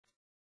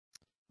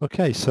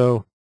Okay,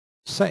 so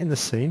setting the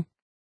scene.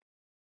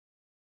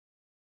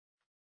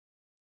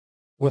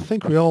 Well, I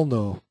think we all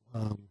know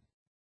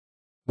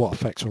what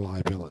affects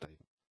reliability.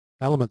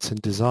 Elements in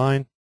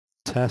design,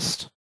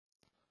 test,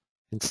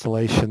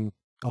 installation,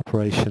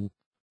 operation,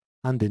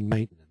 and in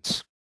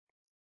maintenance.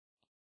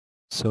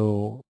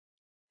 So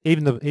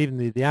even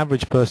the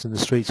average person in the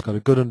street's got a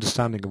good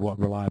understanding of what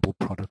a reliable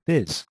product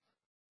is.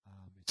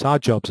 It's our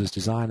jobs as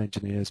design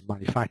engineers,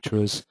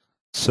 manufacturers,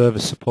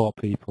 service support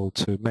people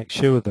to make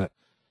sure that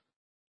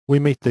we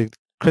meet the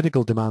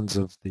critical demands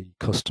of the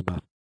customer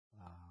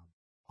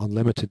on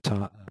limited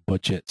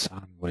budgets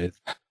and with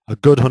a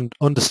good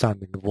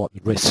understanding of what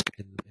the risk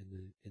in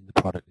the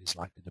product is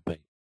likely to be.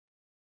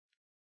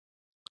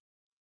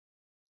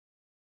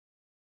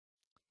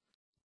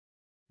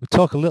 We'll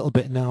talk a little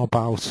bit now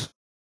about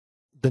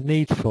the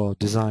need for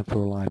design for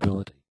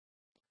reliability.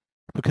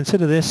 If we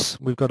consider this,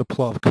 we've got a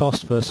plot of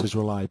cost versus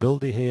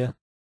reliability here,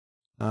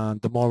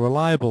 and the more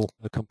reliable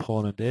a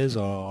component is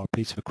or a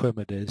piece of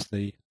equipment is,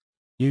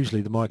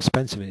 usually the more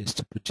expensive it is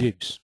to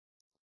produce.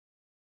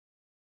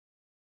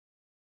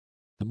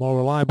 The more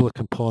reliable a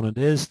component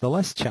is, the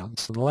less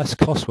chance and the less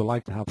cost we're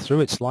likely to have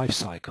through its life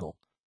cycle.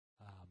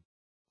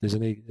 There's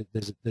an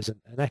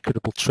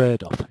equitable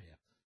trade-off here.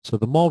 So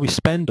the more we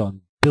spend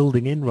on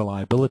building in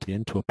reliability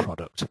into a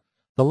product,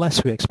 the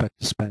less we expect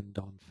to spend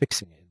on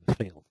fixing it in the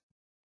field.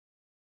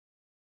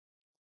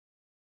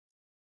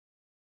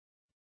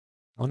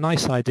 A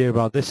nice idea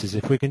about this is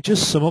if we can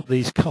just sum up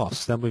these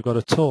costs, then we've got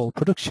a total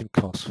production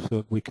cost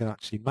that we can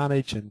actually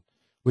manage, and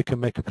we can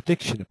make a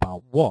prediction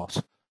about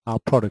what our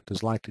product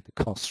is likely to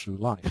cost through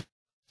life.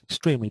 It's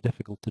extremely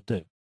difficult to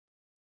do.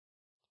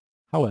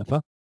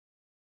 However,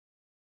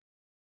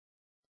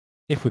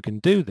 if we can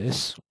do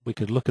this, we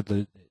could look at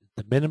the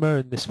minima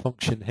in this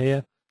function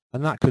here,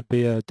 and that could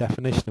be a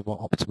definition of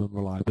what optimum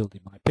reliability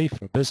might be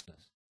for a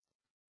business.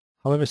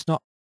 However, it's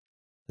not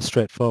as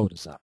straightforward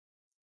as that.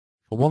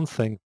 For one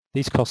thing,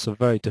 these costs are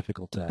very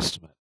difficult to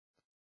estimate.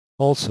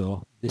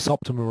 Also, this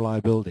optimum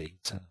reliability,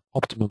 it's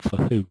optimum for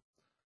who?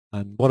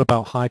 And what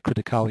about high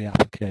criticality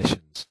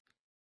applications?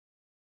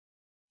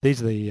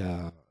 These are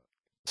the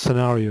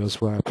scenarios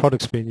where a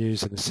product's being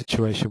used in a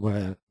situation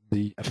where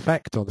the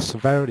effect or the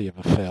severity of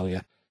a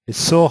failure is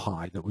so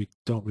high that we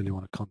don't really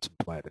want to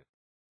contemplate it.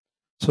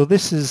 So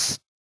it's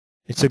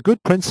a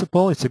good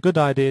principle, it's a good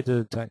idea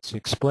to actually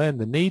explain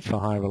the need for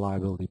high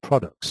reliability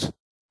products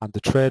and the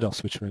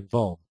trade-offs which are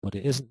involved, but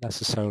it isn't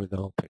necessarily the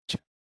whole picture.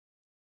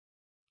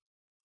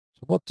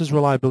 So what does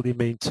reliability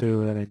mean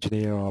to an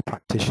engineer or a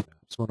practitioner,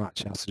 someone who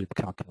actually has to do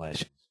the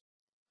calculations?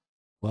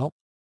 Well,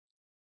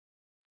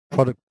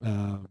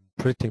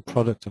 predicting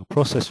product or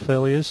process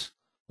failures,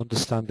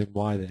 understanding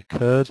why they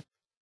occurred,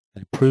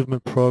 an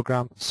improvement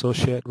program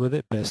associated with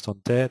it based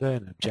on data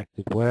in an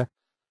objective way,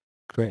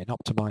 creating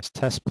optimized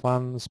test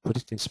plans,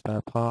 predicting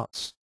spare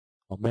parts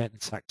or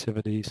maintenance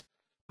activities,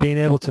 being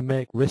able to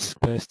make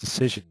risk-based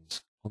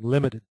decisions on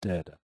limited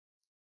data.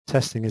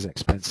 Testing is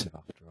expensive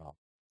after all.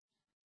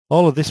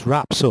 All of this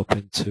wraps up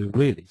into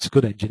really, it's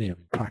good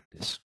engineering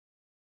practice.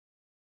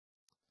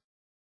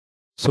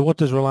 So what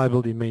does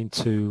reliability mean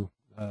to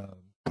a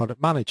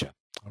product manager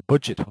or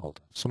budget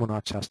holder, someone who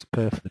actually has to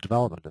pay for the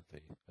development of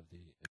the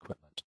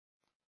equipment?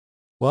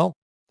 Well,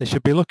 they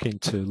should be looking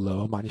to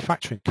lower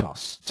manufacturing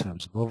costs in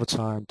terms of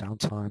overtime,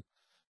 downtime,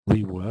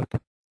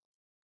 rework.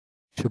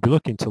 Should be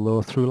looking to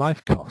lower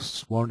through-life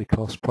costs, warranty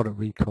costs, product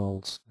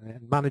recalls,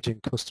 and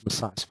managing customer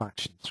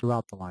satisfaction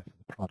throughout the life of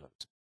the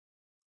product.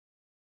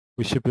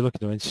 We should be looking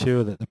to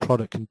ensure that the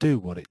product can do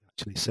what it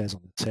actually says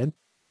on the tin,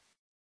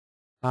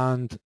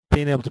 and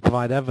being able to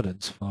provide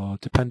evidence for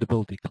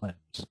dependability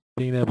claims,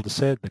 being able to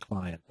say to the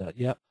client that,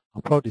 yep,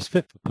 our product is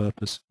fit for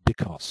purpose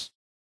because.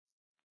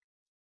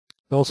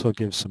 It also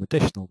gives some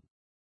additional,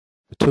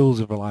 the tools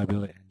of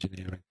reliability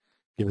engineering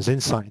give us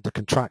insight into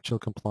contractual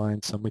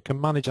compliance, and we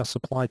can manage our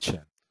supply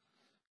chain.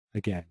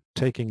 Again,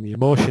 taking the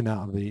emotion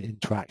out of the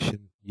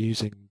interaction,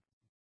 using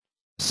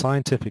a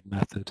scientific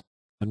method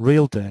and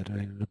real data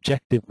in an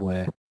objective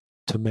way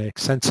to make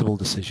sensible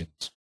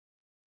decisions.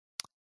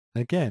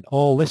 Again,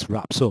 all this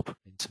wraps up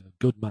into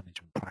good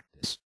management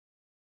practice.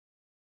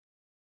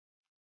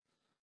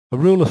 A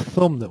rule of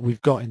thumb that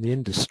we've got in the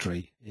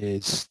industry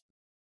is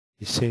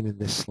seen in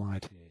this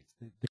slide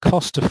here. The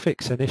cost to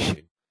fix an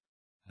issue,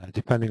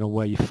 depending on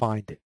where you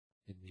find it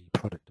in the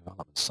product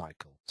development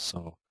cycle.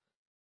 So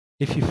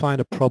if you find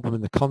a problem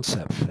in the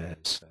concept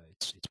phase,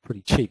 it's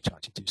pretty cheap to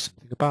actually do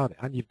something about it,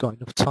 and you've got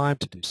enough time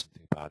to do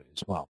something about it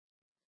as well.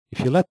 If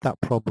you let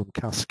that problem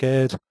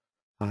cascade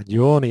and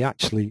you only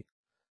actually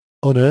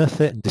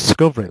unearth it and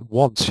discover it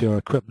once your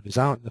equipment is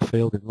out in the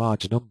field in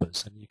large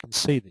numbers, and you can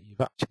see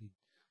that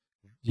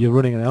you're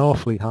running an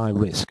awfully high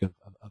risk of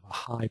a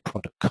high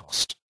product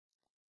cost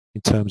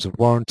in terms of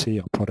warranty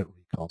or product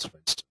recalls, for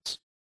instance.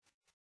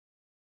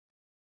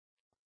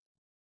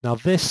 Now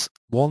this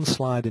one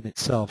slide in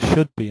itself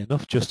should be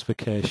enough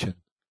justification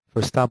for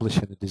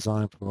establishing a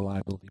design for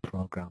reliability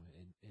program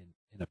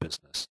in a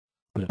business,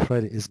 but I'm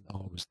afraid it isn't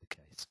always the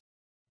case.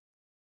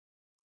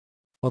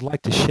 What I'd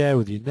like to share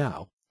with you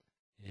now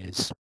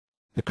is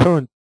the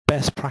current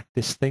best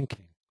practice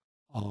thinking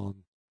on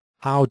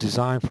how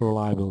design for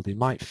reliability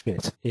might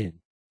fit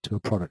into a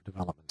product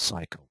development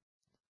cycle.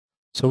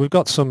 So we've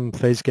got some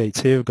phase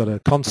gates here. We've got a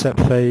concept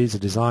phase, a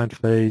design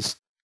phase,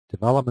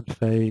 development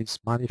phase,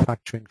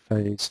 manufacturing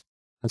phase,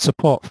 and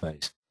support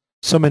phase.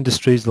 Some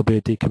industries there'll be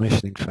a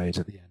decommissioning phase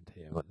at the end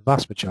here, but the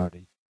vast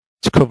majority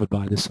is covered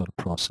by this sort of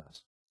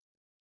process.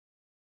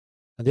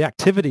 And the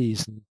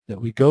activities that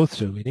we go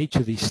through in each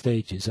of these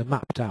stages are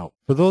mapped out.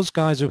 For those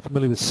guys who are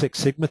familiar with Six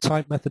Sigma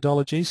type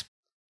methodologies,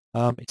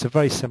 it's a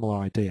very similar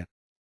idea.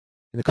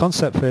 In the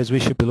concept phase, we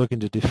should be looking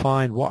to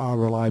define what our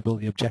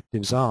reliability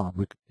objectives are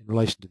in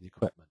relation to the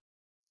equipment.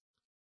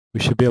 We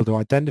should be able to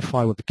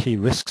identify what the key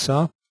risks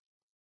are.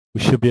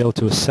 We should be able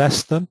to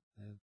assess them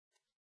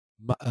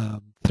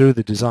through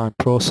the design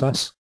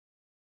process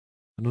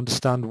and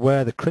understand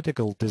where the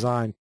critical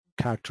design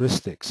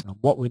characteristics and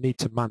what we need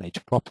to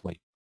manage properly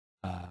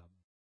are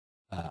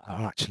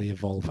actually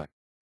evolving.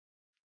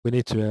 We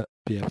need to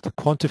be able to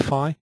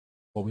quantify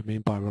what we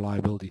mean by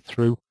reliability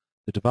through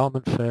the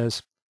development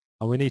phase,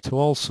 and we need to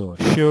also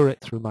assure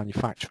it through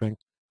manufacturing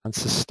and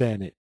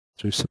sustain it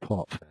through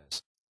support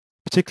phase.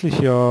 Particularly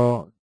if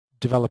you're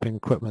developing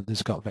equipment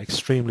that's got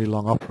extremely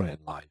long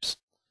operating lives.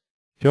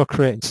 If you're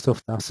creating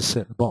stuff that has to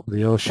sit at the bottom of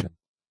the ocean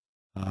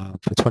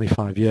for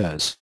 25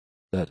 years,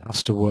 that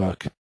has to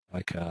work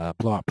like a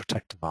blowout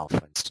protector valve,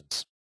 for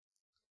instance,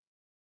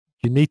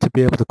 you need to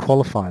be able to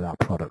qualify that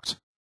product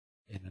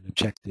in an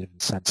objective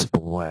and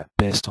sensible way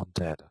based on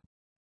data.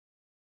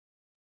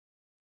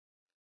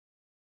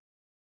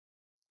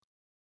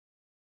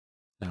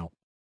 Now,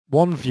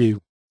 one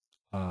view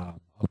of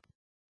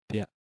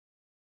the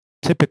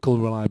typical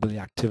reliability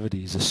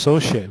activities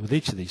associated with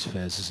each of these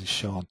phases is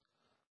shown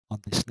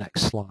on this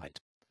next slide.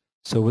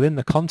 So within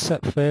the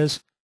concept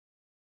phase,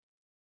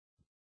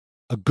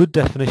 a good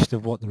definition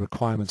of what the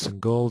requirements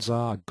and goals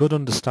are, a good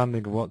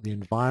understanding of what the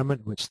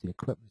environment in which the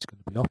equipment is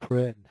going to be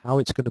operated, how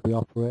it's going to be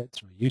operated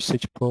through a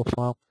usage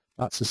profile,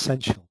 that's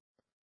essential.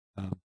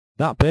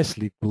 That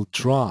basically will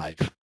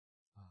drive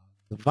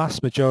the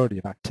vast majority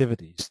of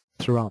activities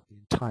throughout the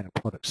entire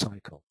product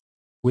cycle.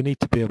 We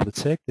need to be able to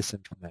take this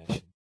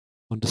information,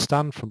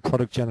 understand from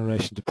product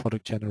generation to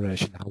product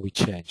generation how we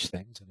change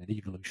things in an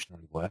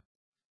evolutionary way.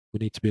 We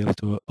need to be able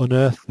to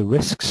unearth the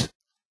risks,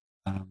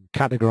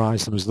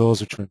 categorize them as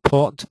those which are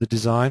important to the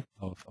design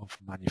of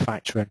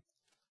manufacturing,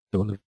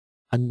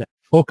 and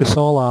focus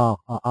all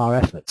our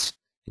efforts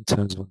in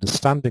terms of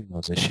understanding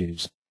those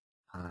issues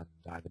and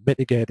either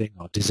mitigating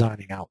or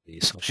designing out the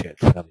associated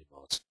failure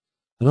modes.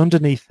 And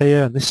underneath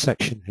here, in this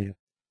section here,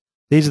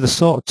 these are the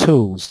sort of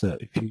tools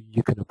that if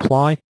you can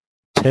apply,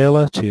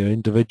 tailor to your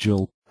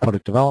individual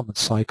product development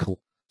cycle.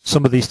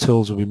 Some of these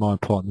tools will be more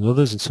important than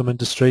others in some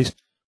industries,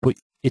 but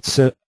it's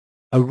a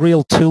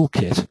real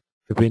toolkit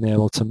for being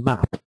able to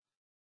map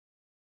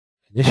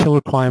initial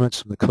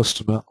requirements from the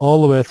customer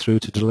all the way through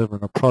to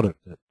delivering a product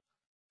that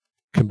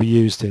can be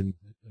used in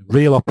a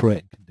real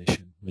operating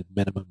condition with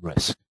minimum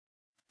risk.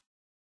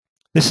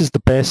 This is the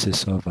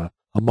basis of a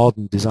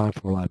modern design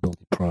for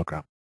reliability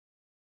program.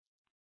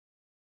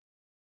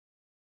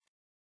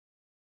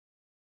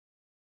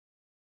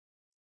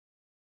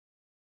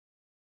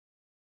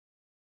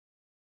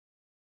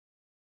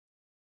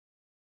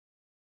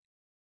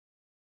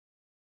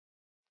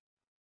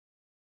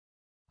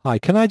 Hi,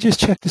 can I just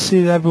check to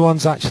see that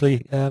everyone's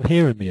actually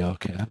hearing me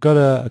okay? I've got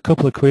a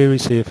couple of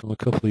queries here from a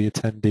couple of the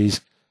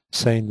attendees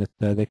saying that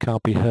they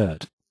can't be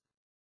heard.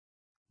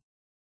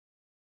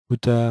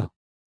 Could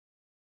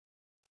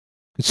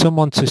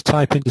someone just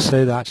type in to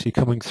say they're actually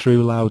coming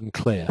through loud and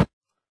clear?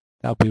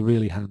 That would be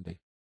really handy.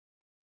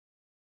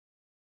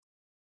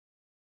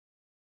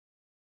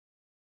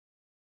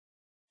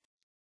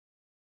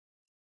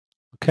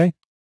 Okay,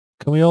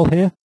 can we all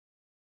hear?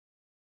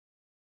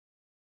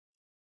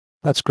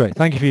 That's great.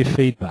 Thank you for your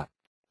feedback.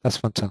 That's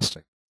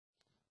fantastic.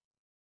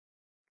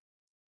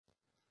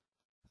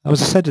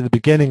 As I said at the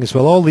beginning as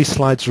well, all these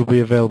slides will be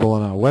available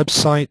on our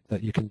website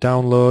that you can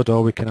download,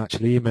 or we can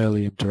actually email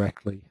you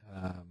directly.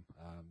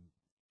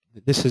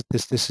 This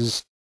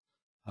is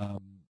a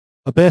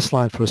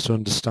baseline for us to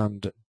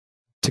understand,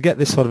 to get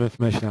this sort of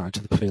information out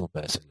into the field,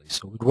 basically.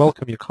 So we'd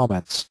welcome your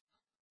comments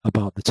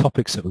about the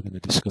topics that we're going to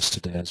discuss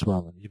today as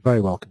well, and you're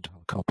very welcome to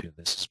have a copy of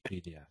this as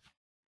PDF.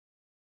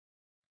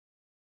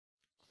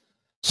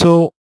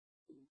 So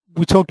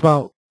we talked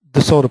about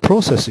the sort of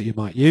process that you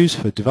might use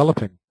for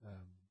developing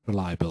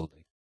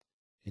reliability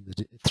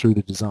through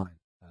the design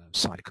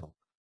cycle.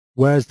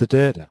 Where's the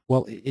data?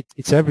 Well,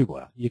 it's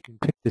everywhere. You can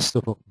pick this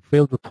stuff up from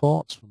field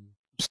reports, from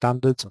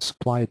standards or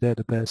supplier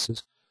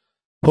databases.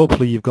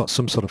 Hopefully you've got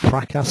some sort of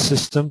FRACAS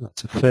system.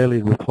 That's a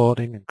failure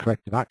reporting and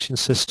corrective action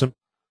system.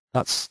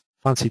 That's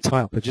fancy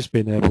title for just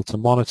being able to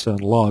monitor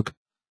and log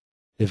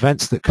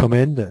events that come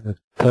in that are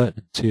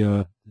pertinent to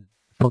your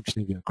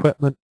functioning of your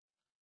equipment,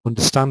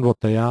 understand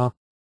what they are,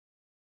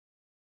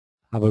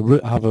 have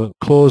a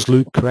closed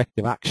loop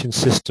corrective action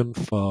system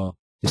for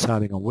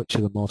deciding on which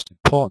are the most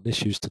important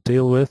issues to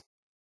deal with,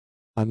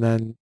 and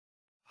then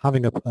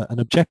having an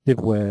objective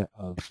way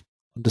of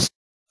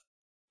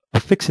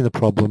fixing the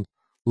problem,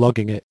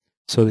 logging it,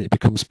 so that it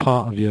becomes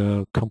part of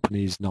your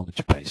company's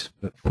knowledge base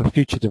for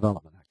future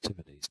development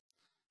activities.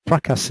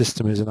 Fracas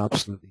system is an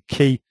absolutely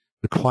key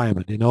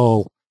requirement in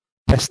all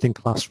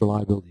best-in-class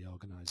reliability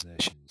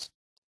organizations.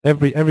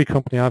 Every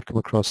company I've come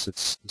across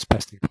that's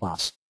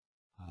best-in-class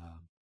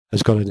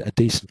has got a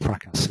decent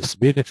Fracas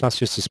system, even if that's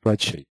just a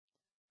spreadsheet.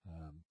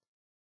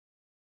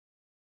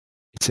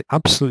 It's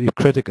absolutely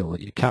critical that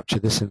you capture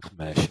this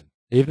information,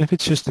 even if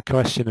it's just a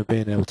question of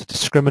being able to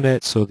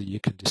discriminate so that you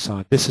can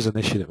decide this is an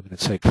issue that we're going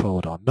to take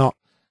forward or not.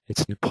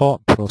 It's an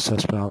important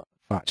process for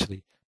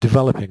actually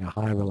developing a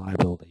high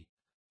reliability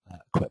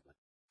equipment.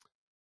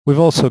 We've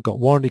also got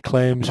warranty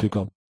claims, we've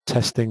got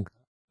testing,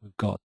 we've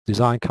got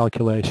design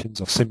calculations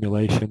or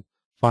simulation,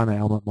 finite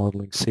element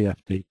modeling,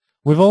 CFD.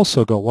 We've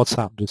also got what's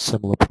happened with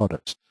similar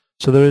products.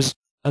 So there's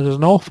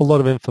an awful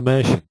lot of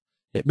information.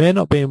 It may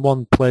not be in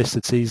one place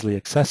that's easily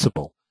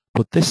accessible,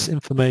 but this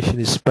information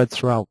is spread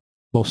throughout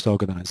most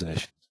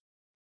organizations.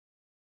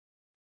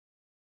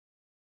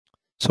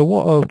 So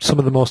what are some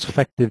of the most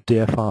effective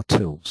DFR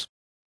tools?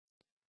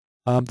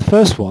 The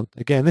first one,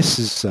 again, this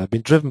has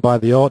been driven by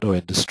the auto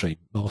industry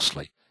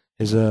mostly,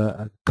 is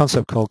a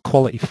concept called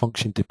quality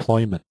function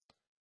deployment.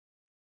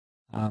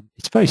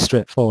 It's a very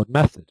straightforward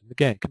method.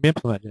 Again, it can be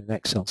implemented in an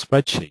Excel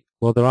spreadsheet.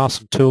 Well, there are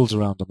some tools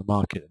around on the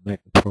market that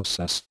make the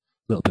process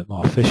a little bit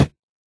more efficient.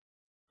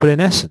 But in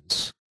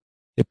essence,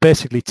 it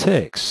basically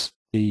takes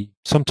the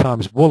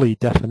sometimes woolly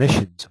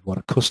definitions of what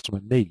a customer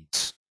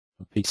needs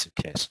from a piece of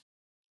kit,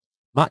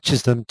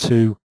 matches them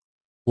to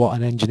what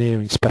an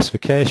engineering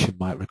specification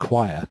might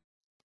require,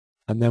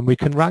 and then we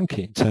can rank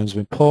it in terms of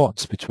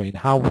importance between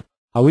how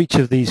each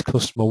of these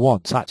customer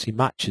wants actually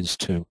matches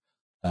to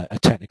a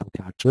technical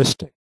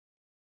characteristic.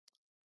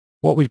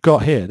 What we've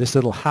got here, this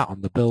little hat on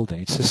the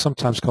building, it's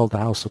sometimes called the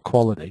House of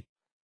Quality.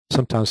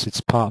 Sometimes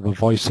it's part of a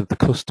voice of the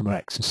customer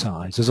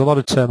exercise. There's a lot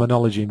of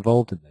terminology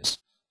involved in this.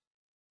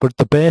 But at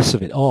the base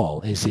of it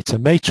all is it's a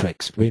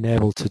matrix for being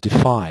able to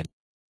define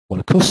what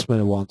a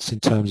customer wants in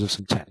terms of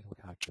some technical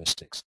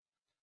characteristics.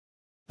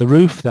 The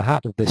roof, the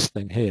hat of this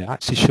thing here,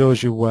 actually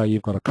shows you where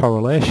you've got a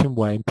correlation,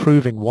 where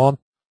improving one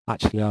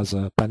actually has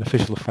a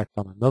beneficial effect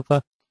on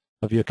another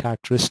of your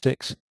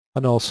characteristics,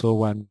 and also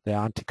when they're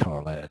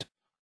anti-correlated,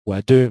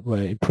 where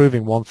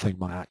improving one thing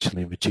might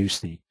actually reduce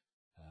the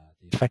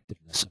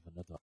effectiveness of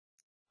another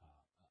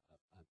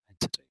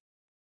entity.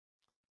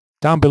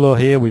 Down below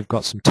here we've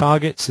got some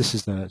targets. This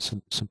is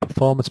some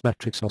performance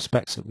metrics or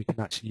specs that we can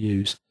actually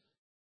use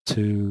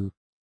to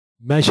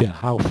measure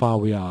how far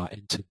we are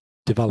into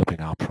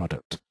developing our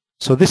product.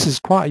 So this is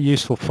quite a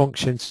useful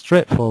function,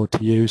 straightforward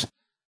to use,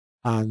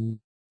 and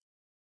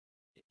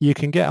you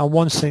can get on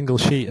one single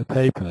sheet of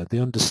paper the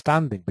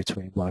understanding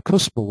between what a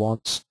customer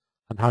wants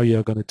and how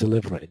you're going to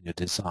deliver it in your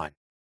design.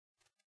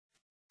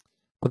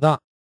 But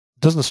that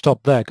doesn't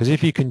stop there, because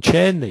if you can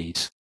chain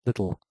these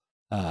little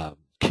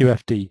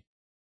QFDs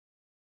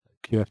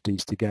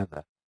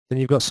together, then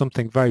you've got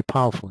something very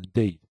powerful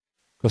indeed,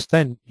 because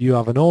then you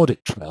have an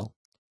audit trail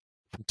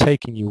from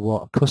taking you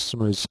what a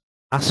customer is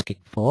asking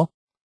for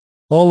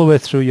all the way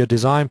through your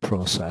design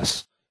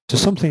process to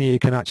something that you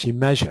can actually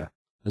measure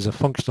as a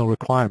functional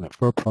requirement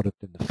for a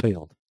product in the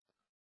field.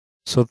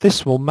 So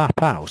this will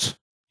map out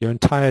your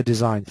entire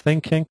design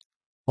thinking,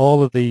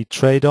 all of the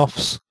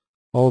trade-offs,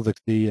 all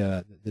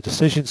the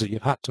decisions that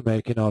you've had to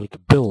make in order to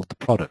build the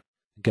product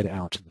and get it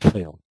out in the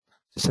field.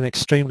 It's an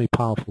extremely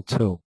powerful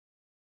tool.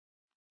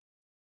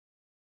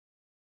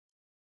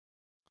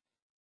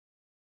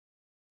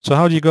 So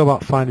how do you go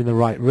about finding the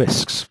right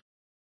risks?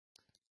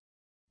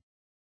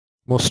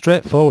 The most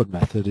straightforward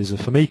method is a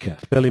FMEA,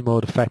 failure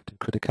mode effect and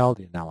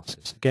criticality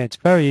analysis. Again, it's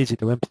very easy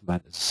to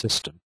implement as a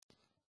system.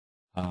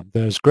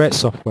 There's great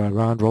software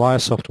around.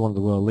 Reliasoft, one of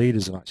the world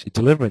leaders, are actually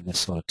delivering this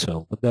sort of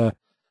tool. But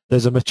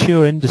there's a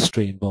mature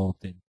industry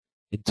involved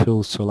in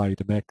tools to allow you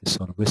to make this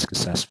sort of risk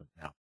assessment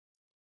now.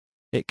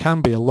 It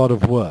can be a lot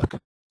of work,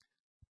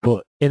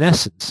 but in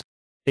essence,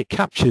 it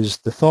captures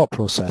the thought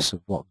process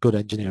of what good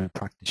engineering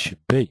practice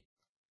should be.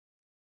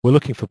 We're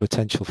looking for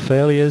potential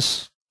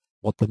failures,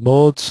 what the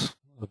modes,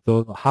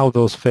 how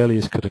those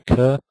failures could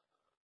occur,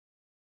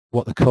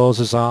 what the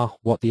causes are,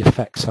 what the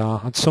effects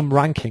are, and some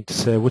ranking to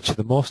say which are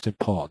the most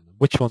important,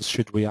 which ones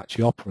should we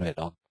actually operate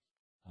on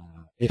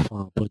if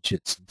our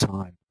budgets and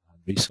time and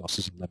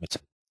resources are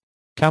limited.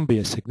 It can be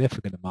a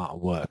significant amount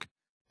of work,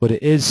 but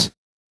it is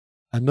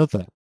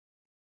another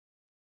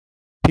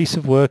piece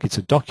of work. It's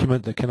a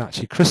document that can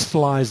actually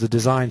crystallize the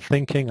design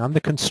thinking and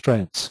the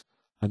constraints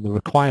and the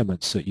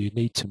requirements that you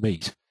need to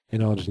meet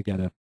in order to get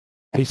a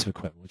piece of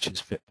equipment which is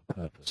fit for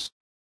purpose.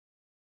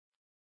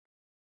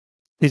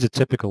 These are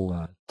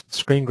typical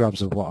screen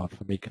grabs of what our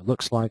FMEA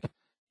looks like.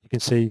 You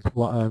can see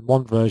what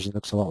one version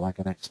looks a lot like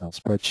an Excel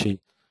spreadsheet.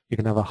 You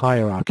can have a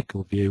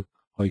hierarchical view,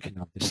 or you can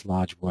have this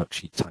large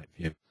worksheet type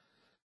view.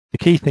 The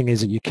key thing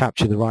is that you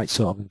capture the right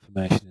sort of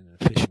information in an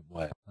efficient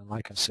way. And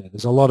like I said,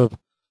 there's a lot of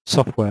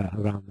software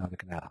around now that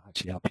can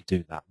actually help you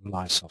do that.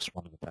 Reliasoft's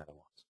one of the better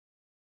ones.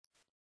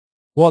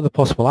 What are the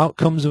possible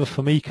outcomes of a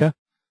FMEA?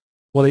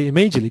 Well, it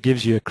immediately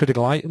gives you a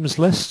critical items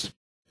list.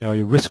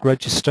 your risk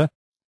register,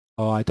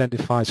 or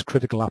identifies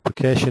critical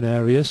application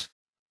areas.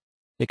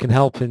 It can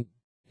help in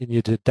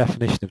your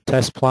definition of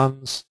test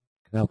plans,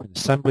 can help in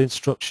assembly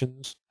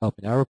instructions, help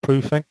in error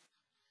proofing.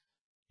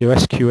 Your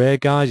SQA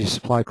guys, your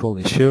supply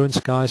quality assurance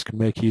guys, can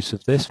make use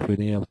of this for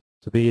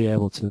being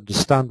able to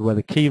understand where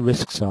the key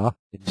risks are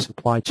in your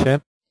supply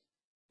chain.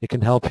 It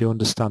can help you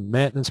understand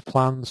maintenance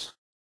plans.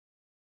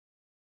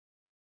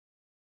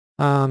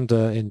 And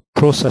in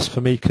process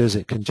FMEAs,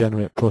 it can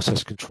generate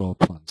process control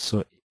plans.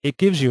 So it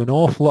gives you an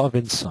awful lot of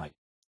insight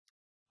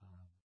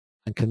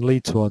and can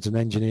lead towards an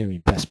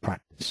engineering best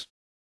practice.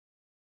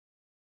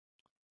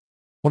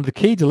 One of the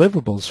key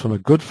deliverables from a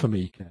good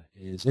FMEA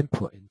is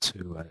input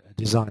into a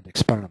designed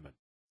experiment.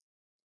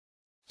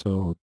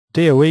 So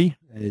DOE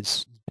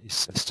is a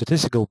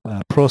statistical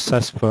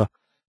process for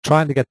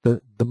trying to get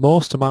the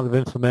most amount of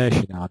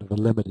information out of a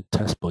limited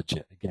test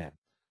budget. Again,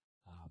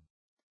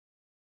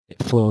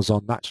 it flows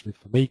on naturally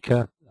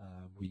FMEA.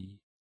 We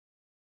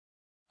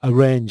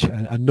arrange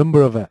a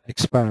number of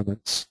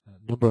experiments,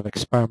 a number of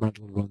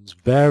experimental runs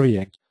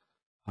varying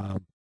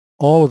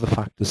all of the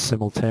factors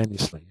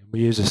simultaneously. And we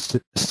use a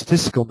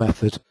statistical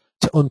method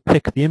to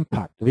unpick the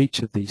impact of each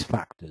of these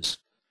factors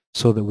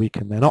so that we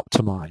can then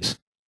optimize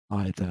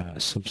either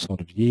some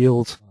sort of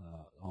yield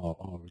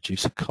or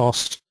reduce a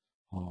cost,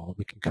 or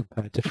we can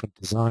compare different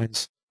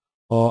designs,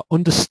 or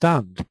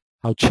understand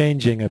how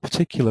changing a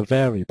particular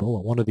variable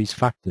or one of these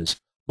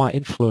factors might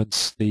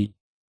influence the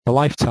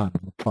lifetime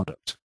of the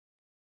product.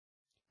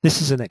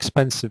 This is an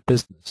expensive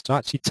business. To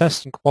actually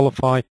test and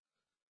quantify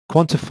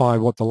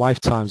what the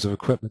lifetimes of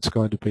equipment is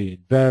going to be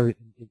in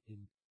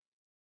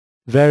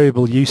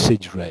variable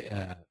usage rate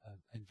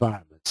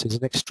environments is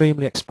an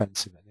extremely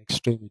expensive and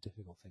extremely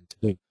difficult thing to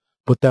do.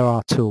 But there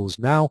are tools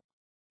now.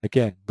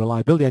 Again,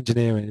 reliability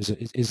engineering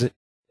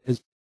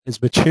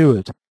is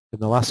matured in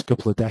the last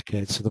couple of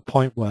decades to the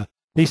point where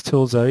these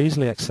tools are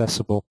easily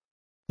accessible,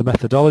 the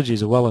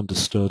methodologies are well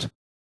understood,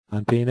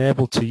 and being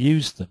able to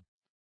use them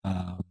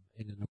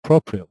in an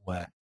appropriate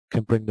way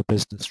can bring the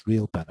business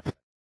real benefit.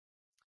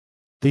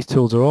 These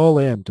tools are all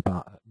aimed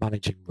about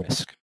managing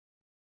risk.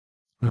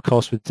 And of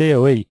course, with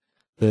DOE,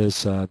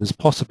 there's a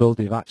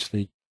possibility of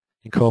actually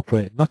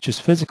incorporating not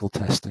just physical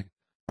testing,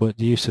 but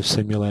the use of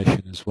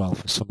simulation as well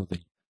for some of the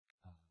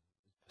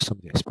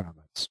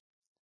experiments.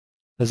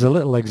 There's a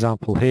little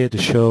example here to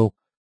show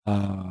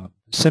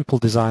simple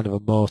design of a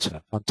motor.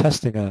 If I'm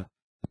testing a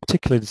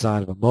particular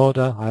design of a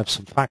motor, I have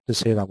some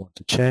factors here I want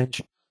to change.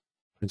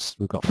 For instance,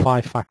 we've got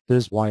 5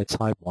 factors: wire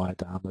type, wire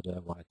diameter,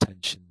 wire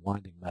tension,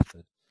 winding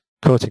method,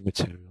 coating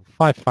material.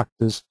 5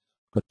 factors.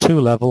 We've got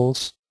 2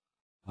 levels,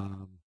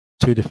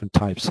 2 different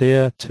types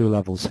here, 2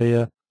 levels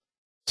here,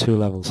 2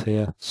 levels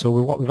here. So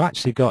what we've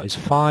actually got is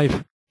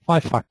 5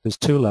 factors,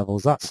 2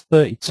 levels. That's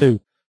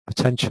 32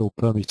 potential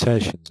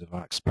permutations of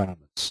our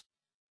experiments.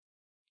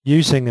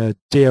 Using a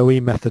DOE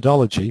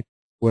methodology,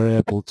 we're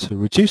able to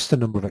reduce the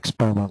number of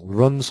experimental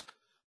runs,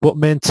 but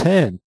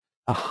maintain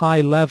a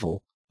high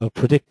level of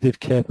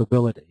predictive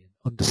capability and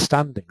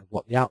understanding of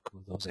what the outcome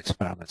of those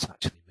experiments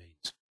actually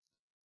means.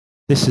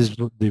 This is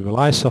the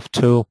ReliSoft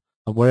tool,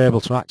 and we're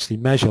able to actually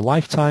measure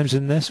lifetimes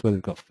in this, whether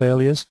we've got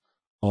failures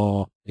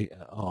or the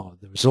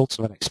results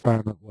of an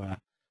experiment where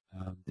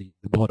the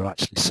motor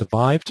actually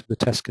survived the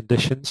test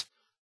conditions.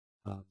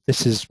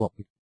 This is what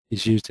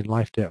is used in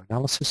life data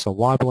analysis or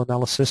Weibull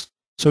analysis,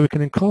 so we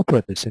can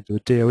incorporate this into a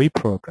DOE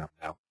program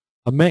now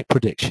and make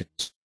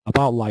predictions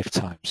about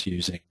lifetimes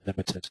using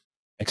limited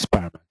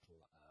experimental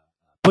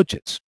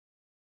budgets.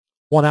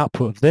 One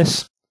output of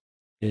this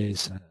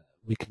is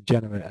we can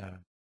generate an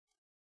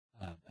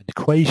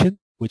equation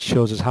which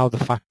shows us how the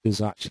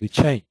factors actually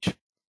change.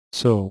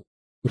 So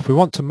if we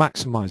want to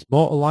maximize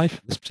motor life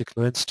in this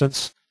particular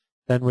instance,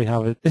 then we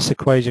have this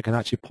equation can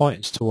actually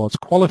point us towards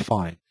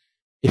qualifying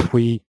if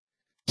we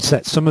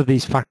set some of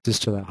these factors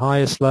to their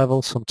highest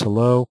level, some to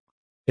low.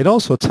 It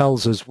also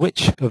tells us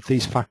which of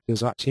these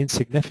factors are actually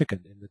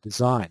insignificant in the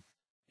design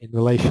in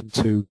relation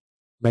to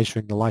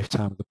measuring the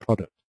lifetime of the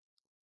product.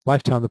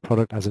 Lifetime of the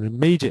product has an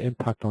immediate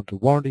impact onto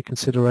warranty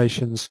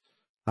considerations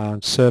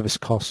and service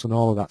costs and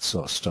all of that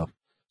sort of stuff.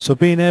 So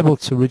being able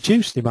to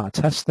reduce the amount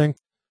of testing,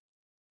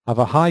 have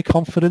a high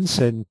confidence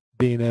in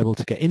being able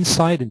to get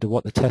insight into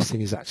what the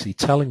testing is actually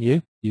telling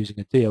you using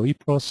a DOE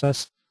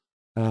process,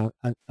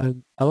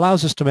 and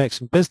allows us to make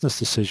some business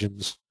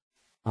decisions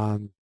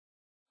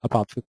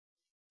about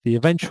the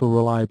eventual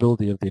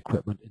reliability of the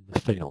equipment in the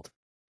field.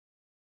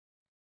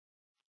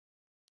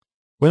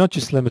 We're not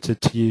just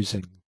limited to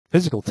using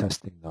physical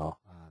testing though,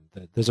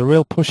 and there's a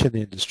real push in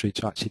the industry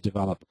to actually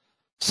develop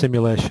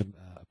simulation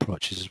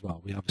approaches as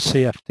well. We have a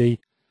CFD,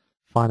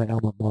 finite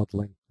element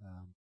modeling.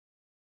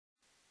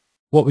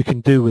 What we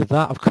can do with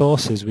that, of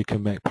course, is we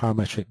can make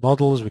parametric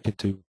models, we can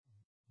do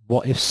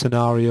what-if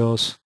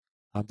scenarios.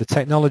 The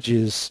technology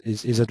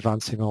is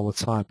advancing all the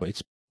time, but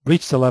it's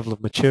reached a level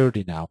of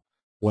maturity now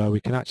where we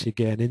can actually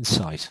gain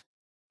insight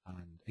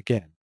and,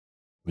 again,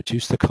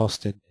 reduce the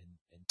cost in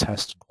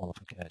test and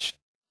qualification.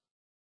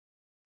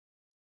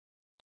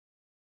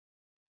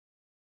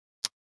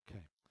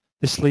 Okay.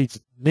 This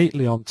leads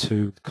neatly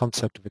onto the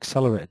concept of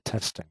accelerated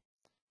testing.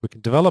 We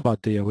can develop our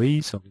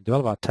DOEs, or we can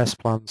develop our test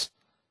plans.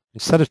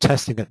 Instead of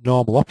testing at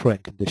normal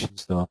operating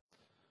conditions, though,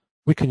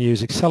 we can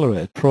use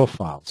accelerated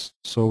profiles.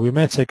 So we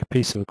may take a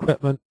piece of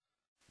equipment,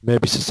 may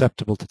be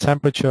susceptible to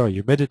temperature or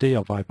humidity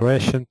or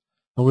vibration,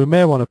 and we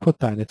may want to put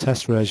that in a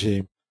test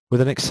regime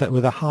with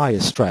a higher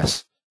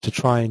stress to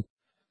try and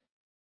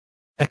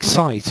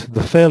excite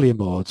the failure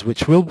modes,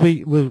 which will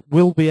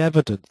be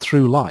evident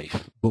through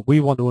life, but we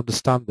want to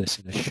understand this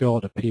in a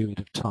shorter period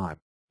of time.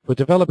 If we're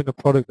developing a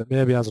product that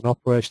maybe has an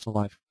operational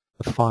life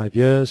of 5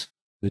 years,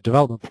 the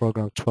development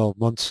program of 12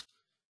 months,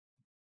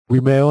 we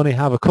may only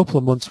have a couple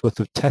of months worth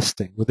of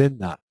testing within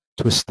that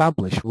to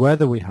establish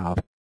whether we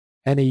have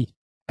any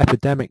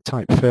epidemic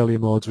type failure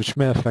modes which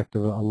may affect a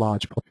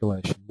large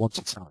population once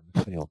it's out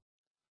in the field.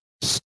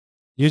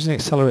 Using an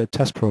accelerated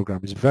test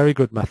program is a very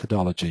good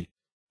methodology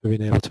for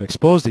being able to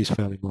expose these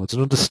failure modes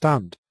and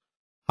understand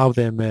how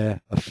they may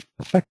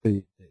affect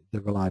the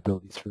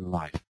reliability through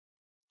life.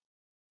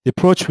 The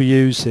approach we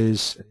use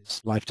is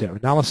life data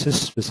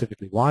analysis,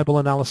 specifically Weibull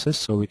analysis,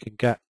 so we can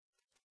get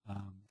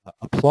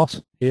a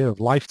plot here of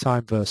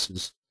lifetime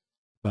versus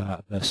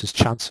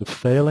chance of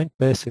failing,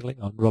 basically,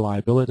 on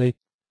reliability.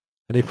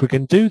 And if we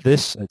can do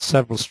this at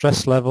several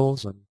stress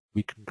levels, and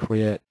we can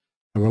create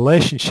a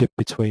relationship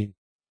between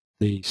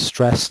the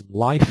stress and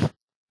life,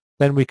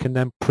 then we can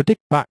then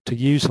predict back to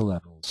user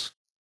levels,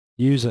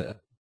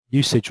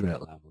 usage rate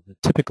level, the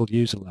typical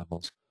user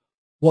levels,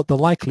 what the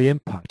likely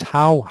impact,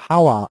 how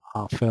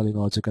our failure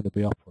modes are going to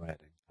be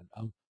operating,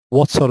 and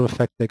what sort of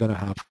effect they're going to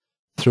have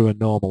through a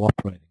normal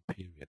operating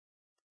period.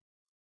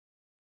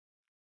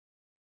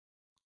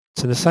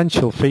 It's an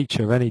essential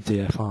feature of any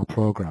DFR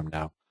program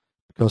now,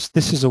 because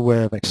this is a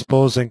way of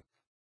exposing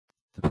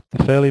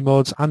the failure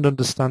modes and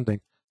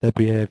understanding their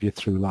behavior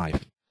through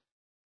life.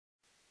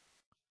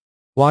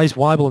 Why is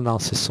Weibull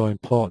analysis so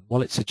important?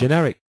 Well, it's a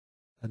generic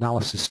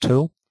analysis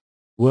tool,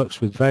 works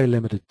with very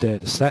limited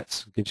data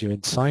sets, gives you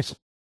insight.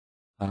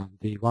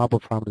 The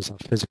Weibull parameters have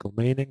physical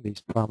meaning.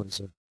 These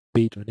parameters are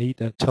beta and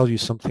eta, tell you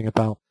something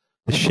about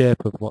the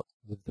shape of what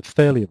the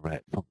failure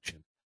rate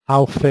function,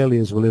 how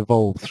failures will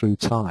evolve through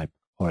time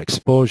or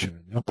exposure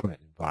in the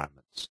operating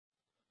environments.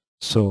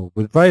 So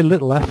with very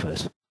little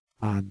effort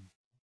and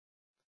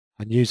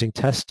using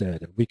test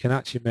data, we can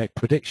actually make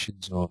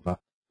predictions over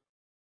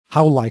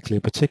how likely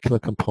a particular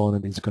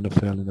component is going to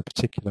fail in a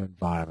particular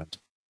environment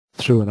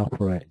through an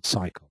operating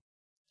cycle.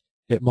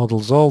 It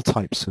models all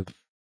types of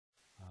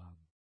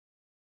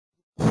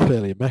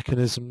failure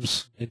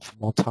mechanisms, infant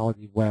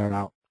mortality, wear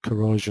out,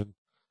 corrosion,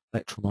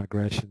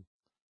 electromigration,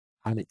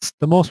 and it's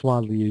the most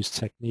widely used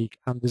technique,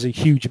 and there's a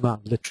huge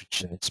amount of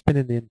literature. It's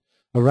been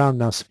around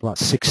now for about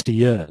 60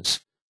 years,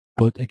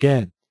 but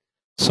again,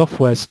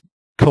 software's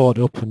caught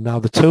up, and now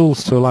the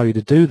tools to allow you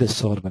to do this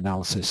sort of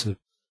analysis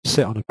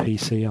sit on a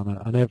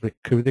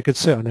PC, they could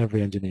sit on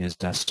every engineer's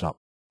desktop.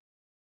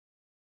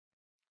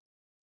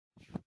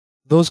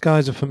 Those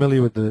guys are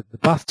familiar with the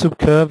bathtub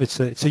curve. It's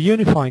a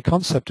unifying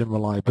concept in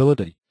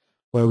reliability,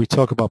 where we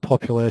talk about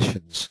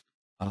populations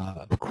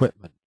of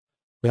equipment.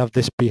 We have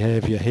this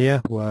behavior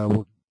here, where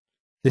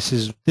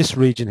this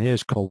region here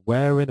is called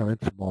wear-in or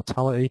infant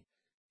mortality.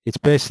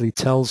 It basically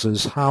tells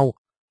us how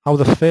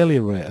the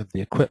failure rate of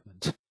the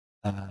equipment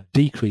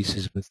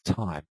decreases with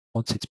time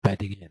once it's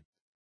bedding in.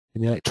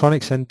 In the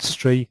electronics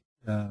industry,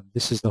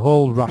 this is the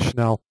whole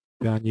rationale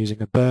behind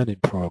using a burn-in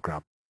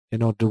program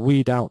in order to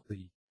weed out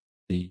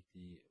the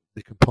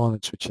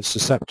components which are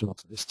susceptible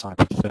to this type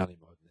of failure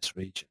mode in this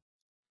region.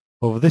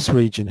 Over this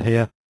region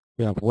here,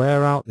 we have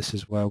wear out. This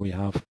is where we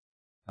have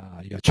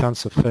your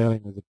chance of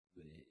failing with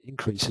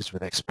increases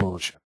with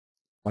exposure,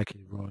 like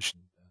erosion,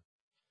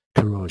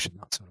 corrosion,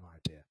 that sort of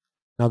idea.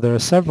 Now there are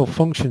several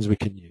functions we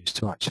can use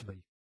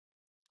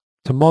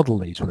to model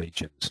these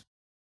regions.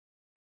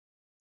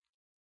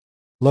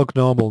 Log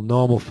normal,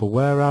 normal for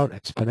wear out,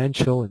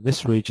 exponential in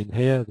this region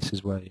here. This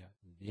is where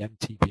the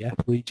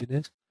MTBF region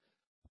is.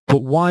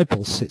 But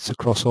Weibull sits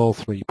across all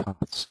three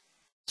paths.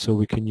 So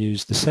we can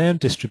use the same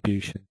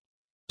distribution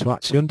to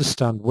actually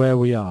understand where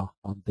we are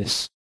on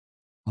this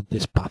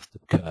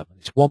bathtub curve. And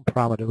it's one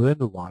parameter within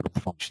the Weibull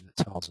function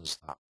that tells us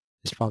that,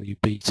 this value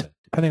beta.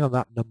 Depending on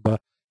that number,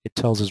 it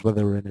tells us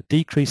whether we're in a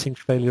decreasing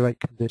failure rate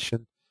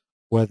condition,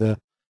 whether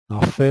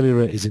our failure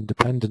rate is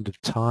independent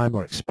of time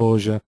or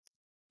exposure,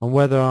 and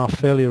whether our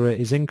failure rate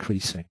is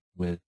increasing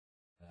with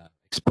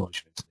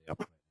exposure into the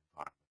operating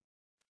environment.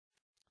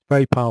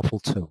 Very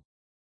powerful tool.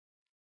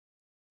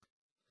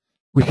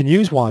 We can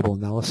use Weibull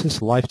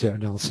analysis, life data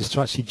analysis, to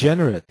actually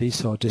generate these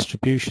sort of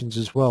distributions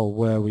as well,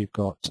 where we've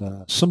got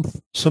some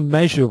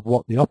measure of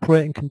what the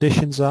operating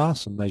conditions are,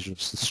 some measure of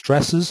the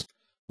stresses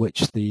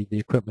which the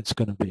equipment's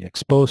going to be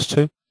exposed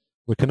to.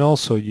 We can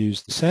also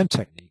use the same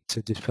technique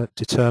to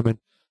determine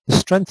the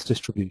strength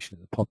distribution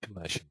of the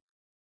population,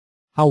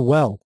 how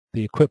well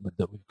the equipment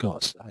that we've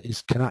got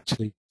can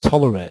actually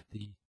tolerate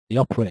the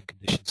operating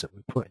conditions that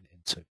we're putting it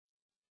into.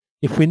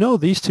 If we know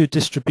these two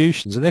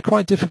distributions, and they're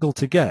quite difficult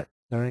to get,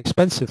 they're an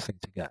expensive thing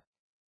to get,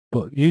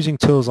 But using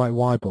tools like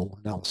Weibull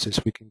analysis,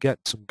 we can get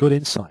some good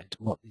insight into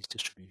what these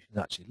distributions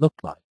actually look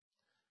like.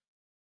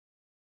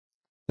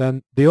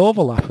 Then the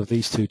overlap of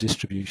these two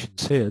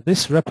distributions here,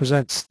 this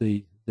represents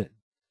the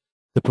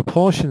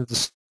proportion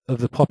of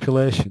the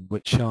population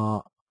which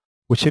are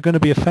going to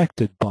be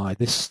affected by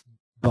this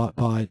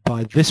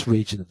by this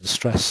region of the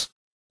stress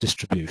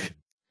distribution.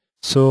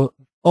 So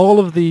all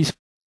of these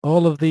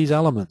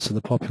elements of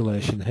the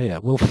population here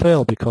will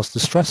fail because the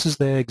stresses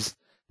they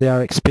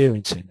are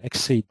experiencing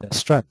exceed their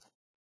strength.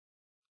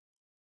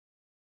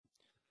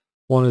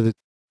 One of the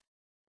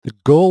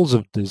goals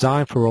of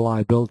design for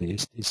reliability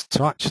is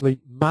to actually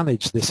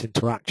manage this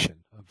interaction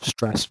of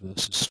stress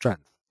versus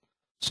strength.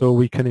 So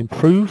we can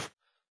improve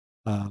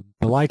the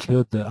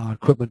likelihood that our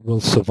equipment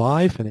will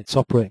survive in its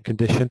operating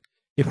condition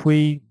if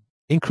we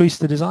increase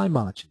the design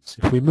margins.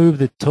 If we move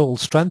the total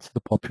strength of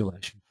the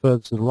population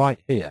further to the right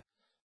here,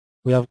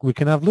 we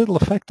can have little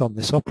effect on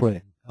this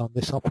operating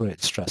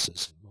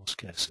stresses in most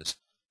cases.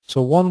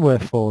 So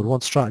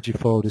one strategy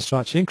forward is to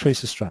actually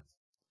increase the strength.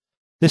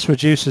 This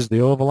reduces the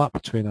overlap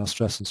between our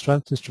stress and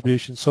strength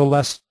distribution, so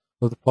less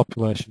of the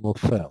population will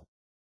fail.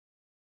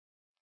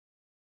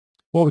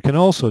 What we can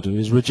also do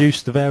is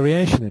reduce the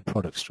variation in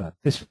product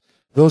strength.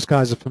 Those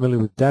guys are familiar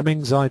with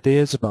Deming's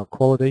ideas about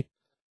quality.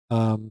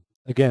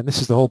 Again,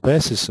 this is the whole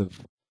basis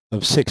of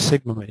Six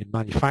Sigma in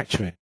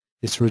manufacturing,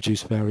 is to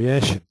reduce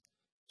variation.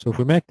 So if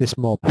we make this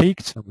more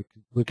peaked, and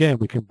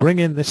we can bring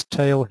in this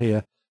tail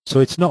here, so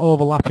it's not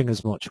overlapping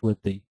as much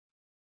with the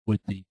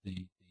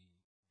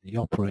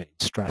operating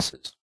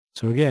stresses.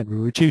 So again, we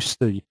reduce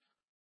the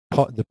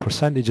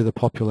percentage of the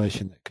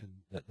population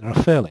that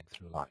are failing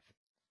through life.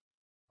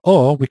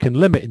 Or we can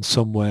limit in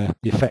some way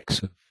the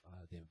effects of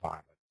the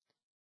environment.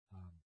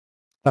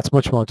 That's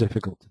much more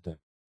difficult to do.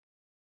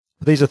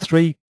 These are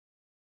three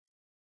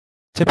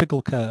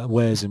typical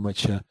ways in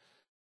which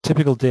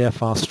typical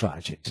DFR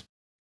strategies.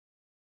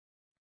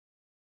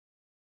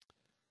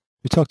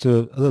 We talked a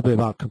little bit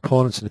about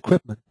components and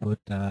equipment, but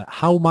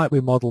how might we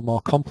model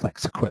more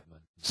complex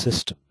equipment and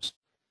systems?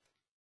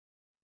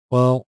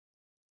 Well,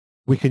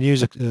 we can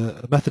use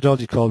a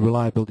methodology called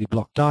reliability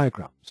block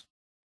diagrams.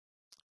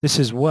 This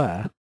is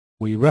where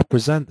we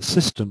represent the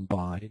system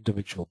by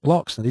individual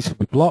blocks, and these can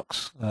be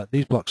blocks.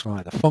 These blocks are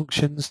either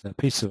functions, they're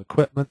pieces of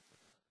equipment,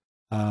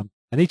 and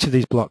each of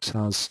these blocks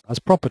has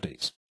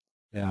properties.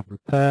 They have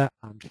repair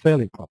and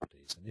failure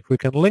properties, and if we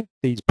can link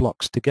these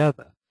blocks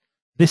together,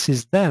 this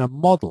is then a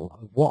model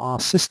of what our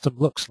system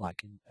looks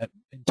like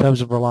in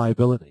terms of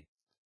reliability.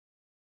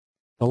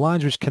 The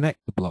lines which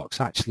connect the blocks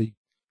actually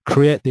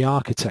create the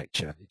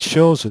architecture. It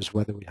shows us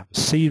whether we have a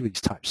series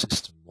type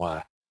system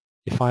where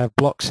if I have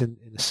blocks in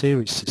a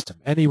series system,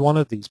 any one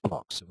of these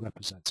blocks that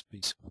represents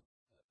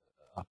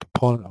a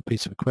component or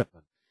piece of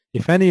equipment,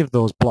 if any of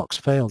those blocks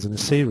fails in a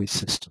series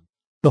system,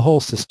 the whole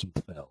system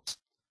fails.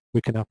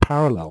 We can have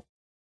parallel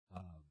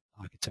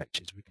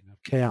architectures. We can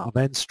have K out of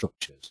N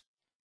structures.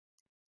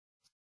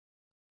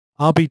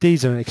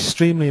 RBDs are an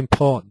extremely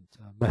important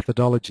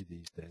methodology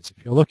these days.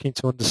 If you're looking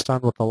to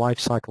understand what the life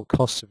cycle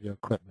cost of your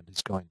equipment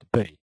is going to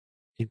be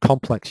in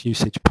complex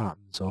usage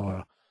patterns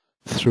or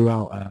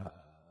throughout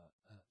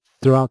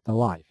the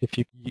life, if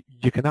you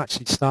can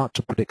actually start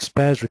to predict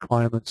spares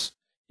requirements,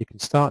 you can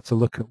start to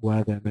look at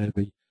where there may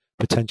be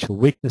potential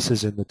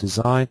weaknesses in the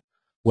design,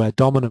 where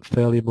dominant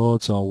failure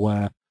modes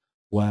or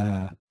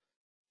where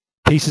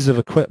pieces of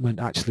equipment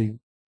actually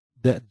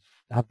that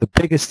have the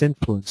biggest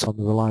influence on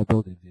the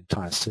reliability of the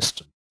entire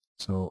system.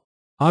 So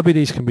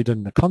RBDs can be done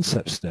in the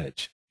concept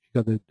stage.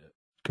 Can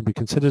be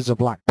considered as a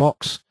black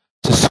box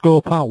to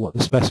scope out what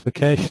the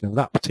specification of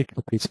that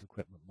particular piece of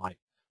equipment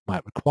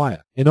might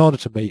require in order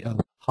to meet a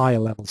higher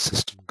level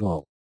system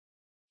goal.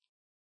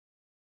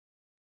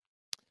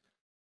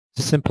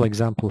 A simple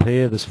example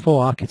here, there's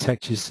 4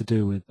 architectures to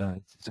do with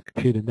it's a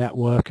computer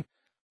network,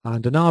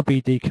 and an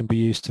RBD can be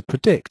used to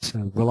predict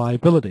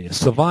reliability, a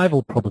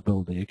survival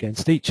probability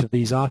against each of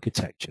these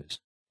architectures.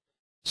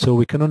 So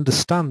we can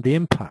understand the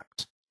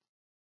impact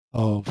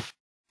of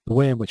the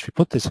way in which we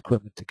put this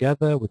equipment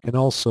together. We can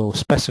also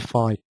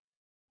specify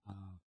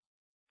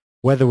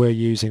whether we're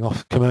using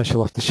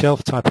commercial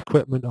off-the-shelf type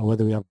equipment or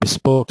whether we have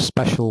bespoke,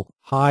 special,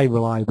 high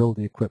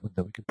reliability equipment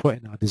that we can put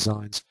in our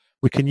designs.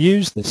 We can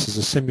use this as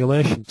a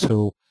simulation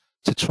tool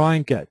to try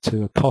and get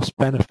to a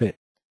cost-benefit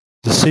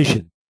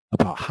decision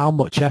about how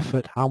much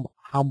effort, how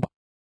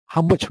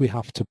much we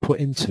have to put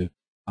into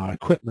our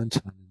equipment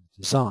and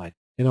design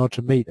in order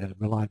to meet a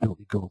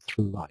reliability goal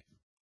through life.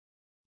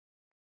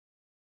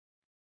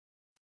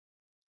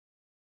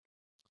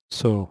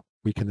 So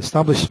we can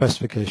establish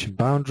specification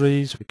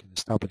boundaries, we can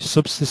establish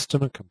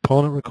subsystem and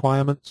component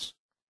requirements.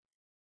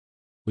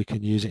 We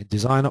can use it in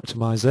design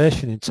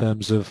optimization in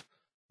terms of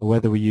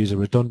whether we use a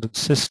redundant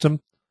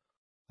system,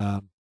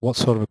 what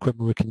sort of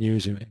equipment we can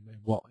use in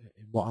what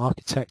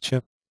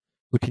architecture.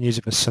 We can use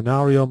it for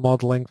scenario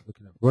modeling,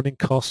 looking at running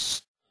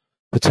costs,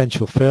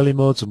 potential failure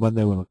modes and when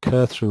they will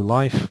occur through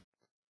life.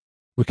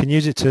 We can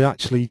use it to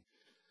actually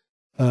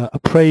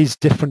appraise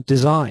different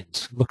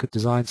designs, look at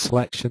design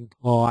selection,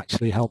 or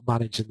actually help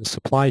manage in the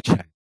supply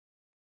chain.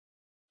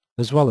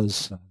 as well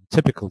as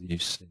typical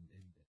use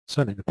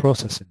certainly in the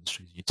process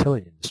industries,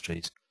 utility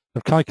industries,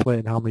 of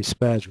calculating how many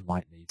spares we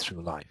might need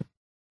through life.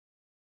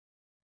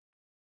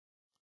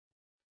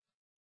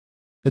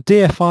 The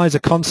DFI is a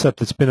concept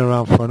that's been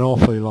around for an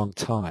awfully long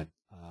time.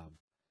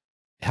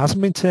 It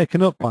hasn't been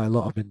taken up by a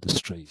lot of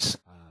industries,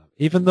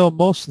 even though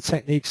most of the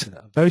techniques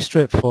are very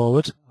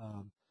straightforward.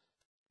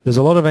 There's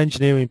a lot of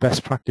engineering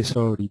best practice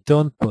already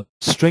done, but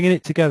stringing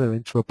it together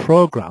into a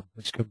program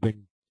which can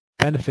bring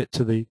benefit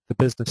to the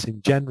business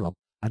in general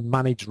and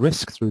manage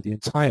risk through the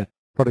entire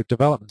product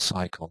development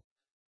cycle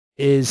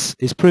is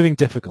proving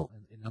difficult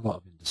in a lot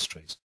of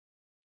industries.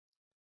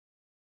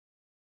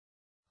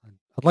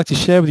 I'd like to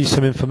share with you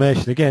some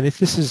information. Again, if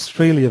this is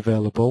freely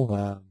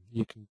available,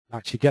 you can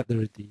actually get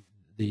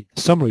the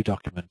summary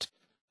document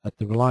at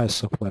the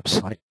ReliaSoft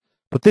website.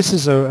 But this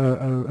is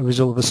a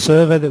result of a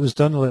survey that was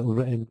done a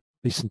little in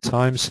recent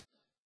times.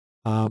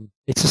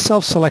 It's a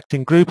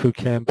self-selecting group who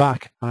came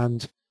back,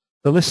 and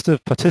the list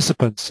of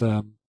participants,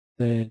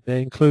 they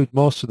include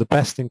most of the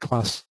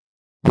best-in-class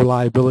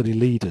reliability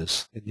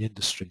leaders in the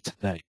industry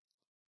today.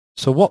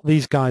 So what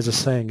these guys are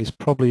saying is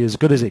probably as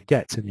good as it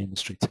gets in the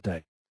industry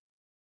today.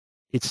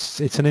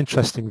 It's an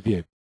interesting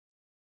view.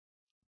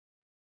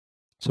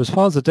 So as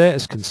far as the data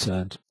is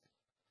concerned,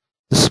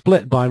 the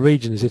split by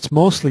region is it's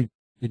mostly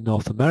in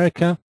North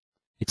America,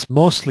 it's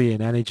mostly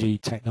in energy,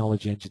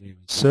 technology,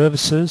 engineering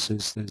services,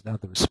 there's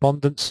other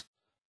respondents,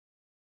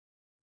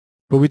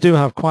 but we do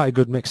have quite a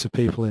good mix of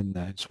people in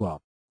there as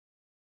well.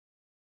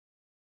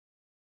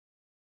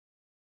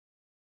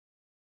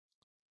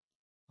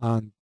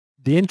 And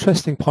the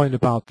interesting point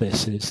about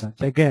this is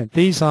that, again,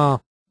 these are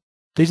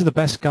the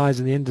best guys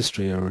in the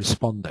industry who are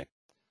responding.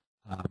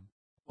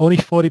 Only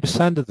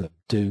 40% of them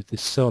do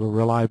this sort of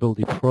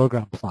reliability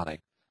program planning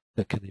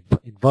that can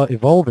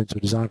evolve into a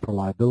design for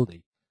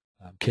reliability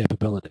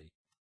capability.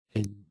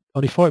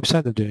 Only 40%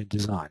 of them do in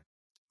design,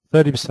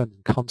 30% in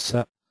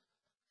concept.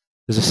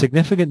 There's a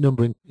significant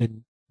number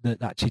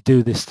that actually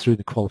do this through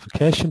the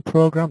qualification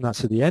program.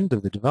 That's at the end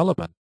of the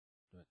development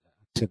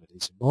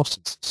activities in most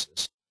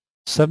instances.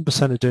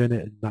 7% are doing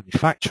it in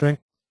manufacturing.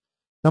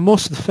 Now,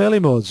 most of the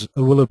failure modes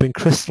will have been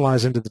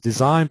crystallized into the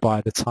design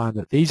by the time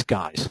that these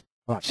guys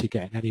are actually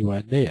getting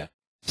anywhere near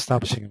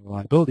establishing a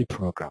reliability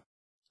program.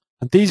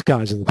 And these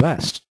guys are the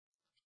best,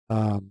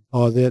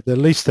 or at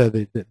least they're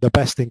the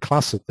best in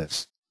class at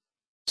this.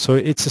 So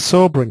it's a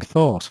sobering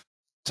thought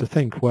to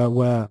think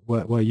where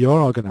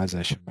your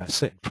organization may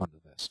sit in front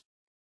of this.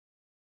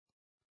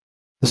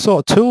 The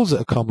sort of tools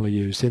that are commonly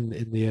used in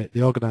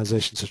the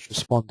organizations that's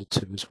responded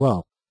to as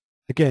well.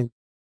 Again,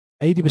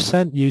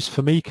 80% use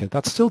FMEA.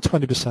 That's still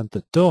 20%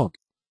 that don't.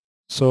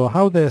 So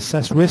how they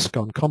assess risk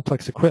on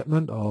complex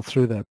equipment or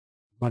through their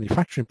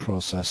manufacturing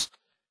process,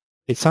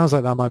 it sounds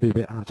like that might be a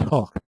bit ad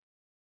hoc.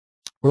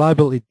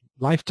 Reliability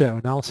life data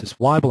analysis,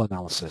 Weibull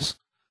analysis,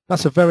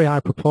 that's a very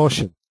high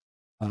proportion.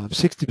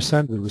 60%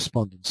 of the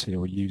respondents here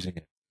are using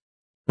it.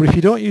 But if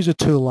you don't use a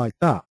tool like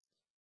that,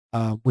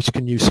 which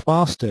can use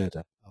sparse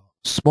data,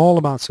 small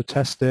amounts of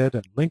test data,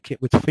 and link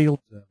it with field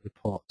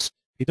reports,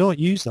 if you don't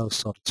use those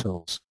sort of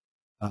tools,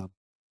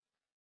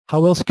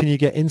 how else can you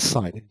get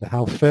insight into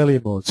how failure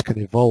modes can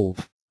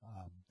evolve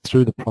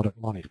through the product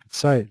life?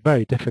 It's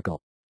very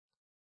difficult.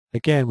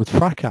 Again, with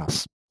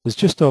FRACAS, there's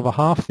just over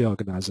half the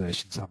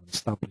organizations have an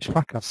established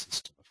FRACAS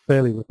system, a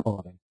failure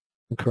reporting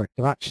and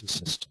corrective action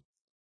system.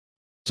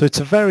 So it's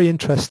a very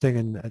interesting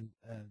and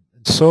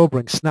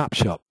sobering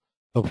snapshot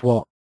of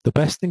what the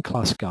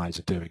best-in-class guys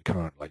are doing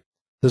currently.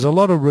 There's a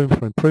lot of room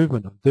for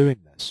improvement on doing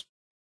this,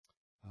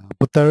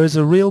 but there is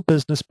a real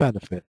business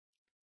benefit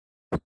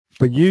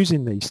for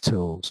using these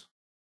tools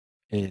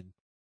in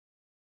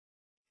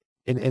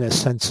a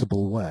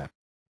sensible way.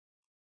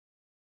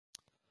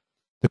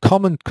 The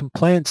common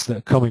complaints that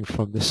are coming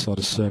from this sort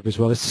of survey as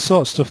well, it's the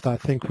sort of stuff that I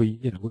think we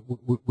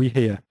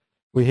hear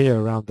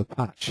around the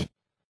patch.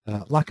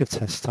 Lack of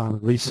test time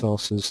and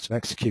resources to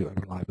execute a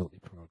reliability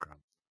program.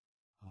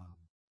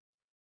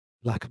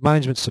 Lack of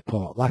management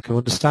support, lack of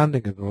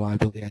understanding of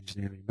reliability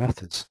engineering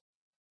methods.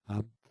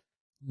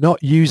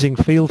 Not using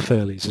field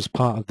failures as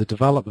part of the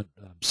development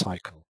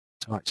cycle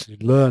to actually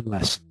learn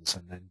lessons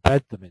and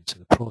embed them into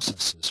the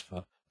processes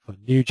for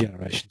new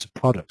generations of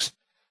products.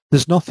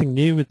 There's nothing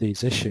new with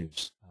these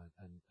issues.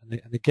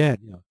 And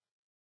again,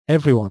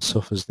 everyone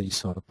suffers these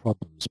sort of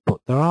problems, but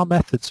there are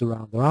methods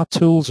around, there are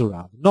tools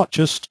around, not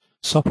just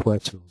software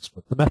tools,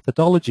 but the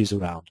methodologies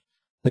around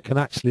that can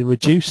actually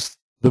reduce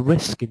the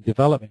risk in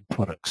developing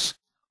products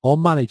or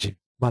managing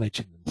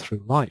them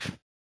through life.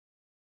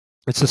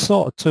 It's the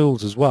sort of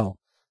tools as well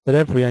that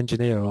every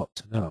engineer ought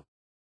to know.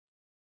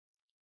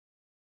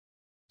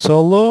 So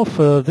although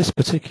for this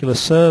particular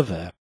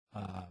survey,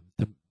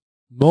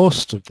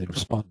 most of the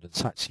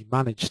respondents actually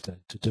managed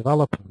to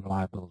develop a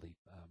reliability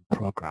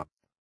program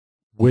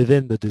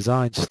within the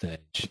design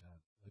stage,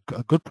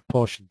 a good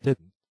proportion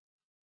didn't.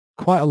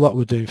 Quite a lot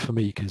were doing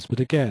FMEAs, but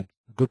again,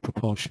 a good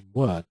proportion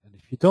weren't. And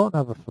if you don't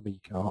have a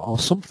FMEA or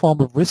some form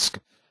of risk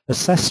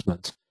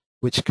assessment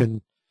which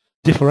can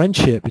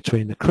differentiate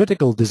between the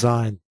critical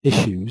design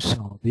issues,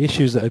 or the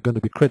issues that are going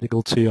to be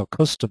critical to your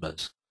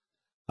customers,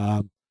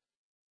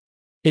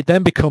 it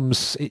then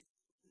becomes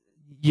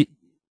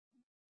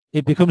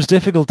it becomes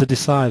difficult to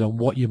decide on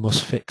what you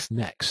must fix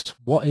next.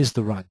 What is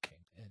the ranking?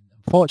 And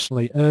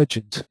unfortunately,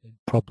 urgent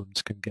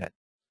problems can get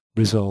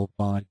resolved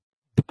by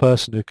the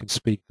person who can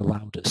speak the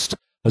loudest,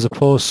 as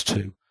opposed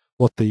to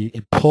what the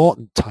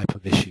important type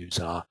of issues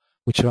are,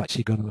 which are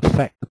actually going to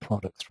affect the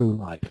product through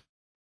life.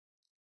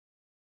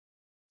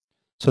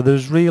 So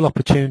there's real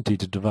opportunity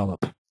to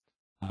develop,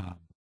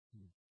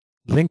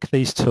 link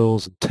these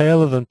tools and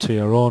tailor them to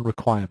your own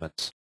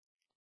requirements.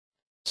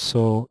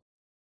 So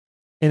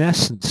in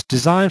essence,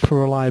 design for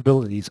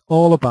reliability is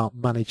all about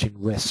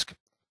managing risk,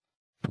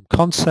 from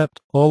concept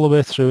all the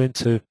way through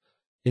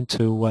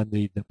into when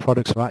the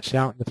products are actually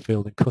out in the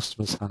field in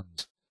customers'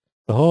 hands.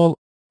 The whole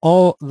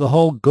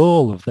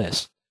goal of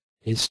this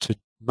is to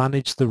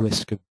manage the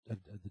risk of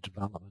the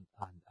development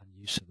and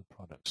use of the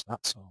products.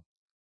 That's all.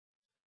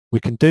 We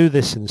can do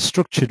this in a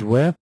structured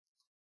way,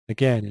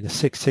 again in a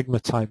Six Sigma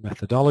type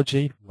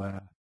methodology,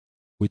 where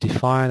we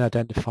define,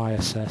 identify,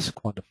 assess,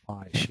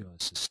 quantify, assure,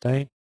 and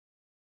sustain.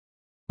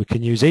 We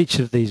can use each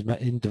of these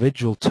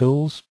individual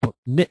tools, but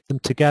knit them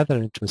together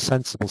into a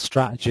sensible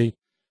strategy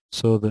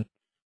so that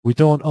we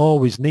don't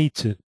always need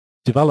to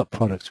develop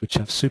products which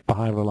have super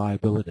high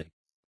reliability.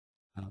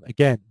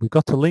 Again, we've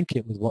got to link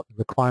it with what the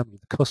requirement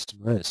of the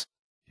customer is.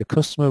 If your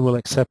customer will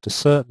accept a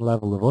certain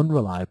level of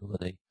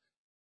unreliability,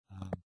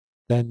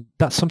 then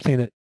that's something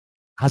that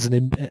has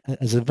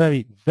a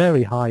very,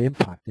 very high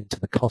impact into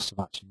the cost of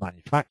actually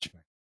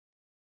manufacturing.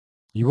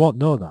 You won't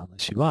know that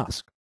unless you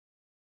ask.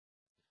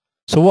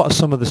 So what are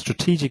some of the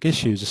strategic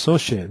issues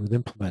associated with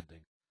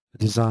implementing a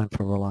design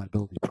for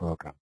reliability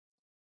program?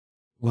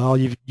 Well,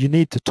 you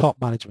need the top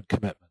management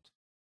commitment.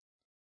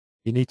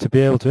 You need to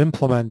be able to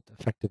implement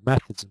effective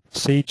methods and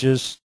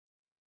procedures.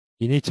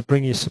 You need to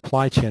bring your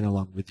supply chain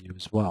along with you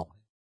as well.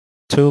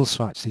 Tools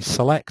to actually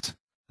select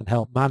and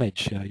help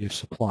manage your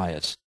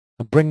suppliers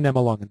and bring them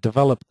along and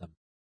develop them.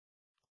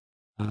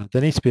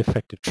 There needs to be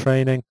effective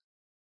training.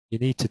 You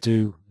need to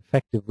do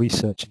effective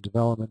research and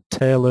development,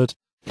 tailored,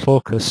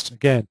 focused,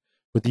 again,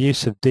 with the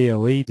use of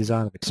DOE,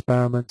 design of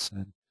experiments,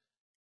 and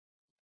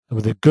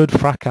with a good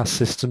fracas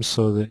system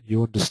so that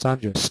you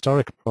understand your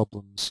historic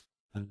problems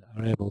and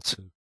are able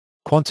to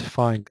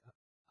quantify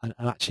and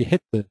actually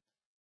hit the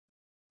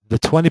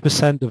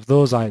 20% of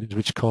those items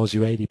which cause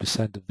you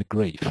 80% of the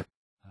grief.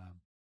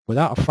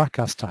 Without a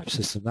fracas type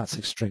system, that's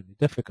extremely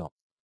difficult.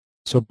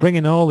 So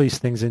bringing all these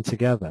things in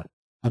together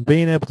and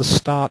being able to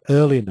start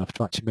early enough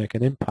to actually make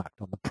an impact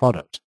on the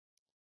product,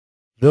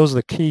 those are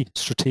the key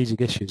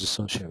strategic issues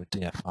associated with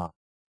DFR.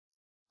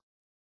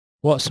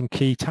 What are some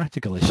key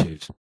tactical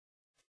issues?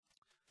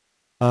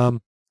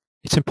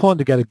 It's important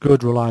to get a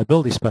good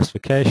reliability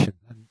specification,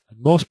 and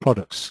most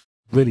products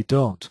really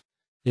don't.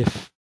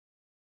 If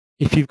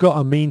you've got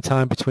a mean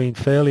time between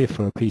failure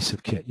for a piece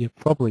of kit, you're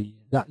probably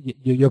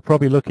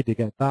lucky to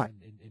get that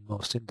in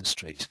most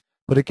industries.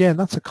 But again,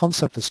 that's a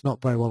concept that's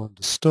not very well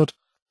understood,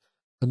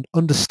 and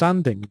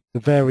understanding the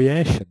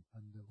variation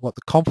and what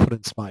the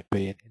confidence might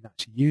be in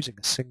actually using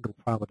a single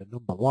parameter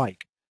number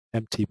like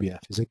MTBF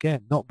is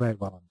again not very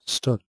well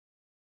understood.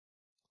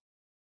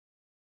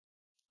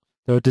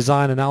 There are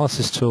design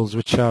analysis tools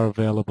which are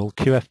available: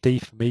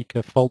 QFD,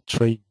 FMEA, fault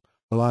tree,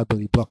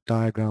 reliability block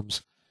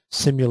diagrams,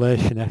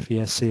 simulation,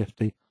 FES,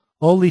 CFD.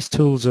 All these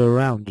tools are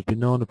around and been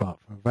known about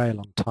for a very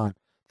long time.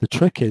 The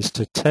trick is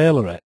to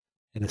tailor it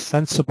in a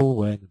sensible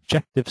way, an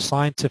objective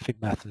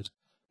scientific method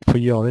for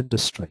your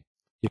industry.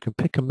 You can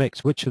pick and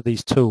mix which of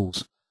these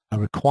tools are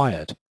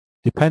required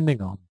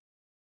depending on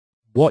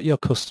what your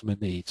customer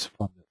needs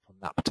from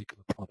that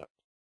particular product.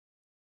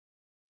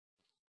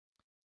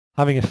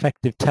 Having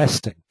effective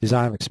testing,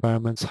 design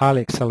experiments,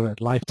 highly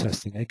accelerated life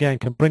testing, again,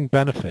 can bring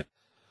benefit.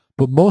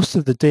 But most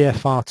of the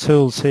DFR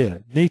tools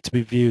here need to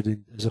be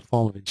viewed as a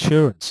form of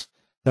insurance.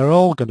 They're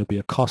all going to be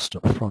a cost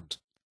up front.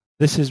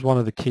 This is one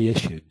of the key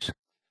issues.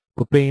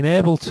 But being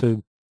able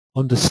to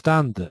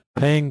understand that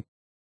paying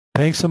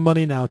some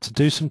money now to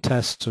do some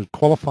tests to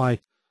qualify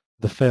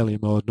the failure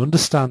mode and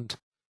understand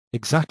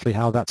exactly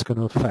how that's going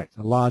to affect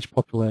a large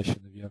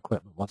population of your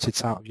equipment once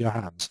it's out of your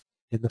hands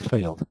in the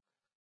field.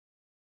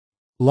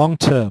 Long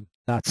term,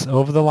 that's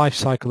over the life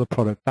cycle of the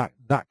product, that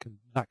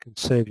can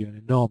save you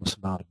an enormous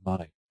amount of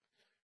money.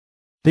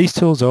 These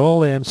tools are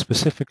all aimed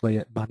specifically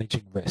at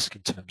managing risk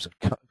in terms of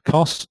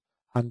cost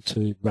and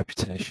to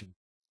reputation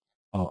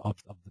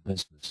of the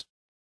business.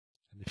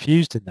 And if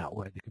used in that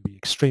way, they can be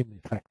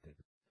extremely effective,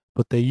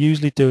 but they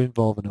usually do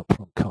involve an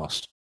upfront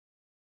cost.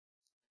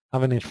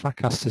 Having a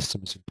fracas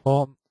system is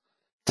important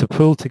to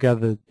pull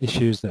together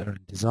issues that are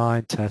in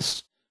design,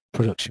 test,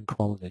 production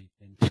quality,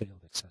 in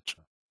field,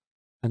 etc.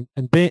 And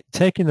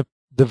taking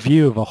the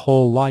view of a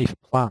whole life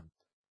plan.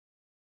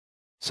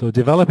 So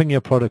developing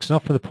your products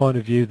not from the point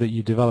of view that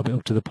you develop it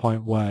up to the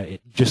point where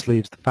it just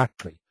leaves the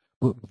factory,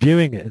 but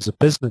viewing it as a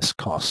business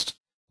cost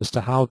as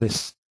to how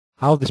this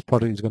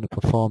product is going to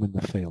perform in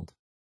the field.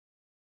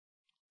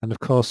 and of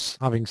course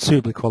having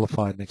suitably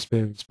qualified and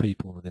experienced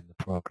people within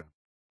the program.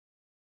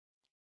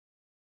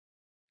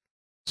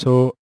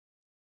 So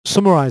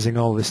summarizing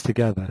all this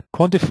together,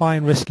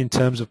 quantifying risk in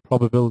terms of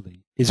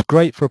probability is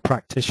great for a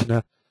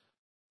practitioner,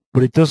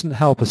 but it doesn't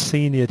help a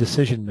senior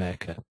decision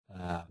maker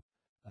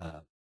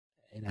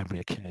in every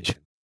occasion.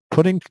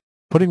 Putting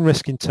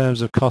risk in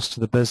terms of cost to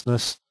the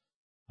business,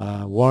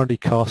 warranty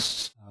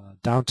costs,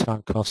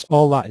 downtime costs,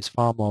 all that is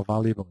far more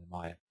valuable in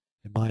my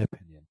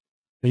opinion.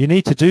 Now, you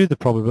need to do the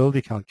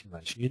probability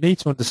calculation. You need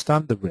to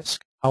understand the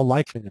risk, how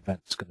likely an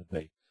event is going to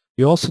be.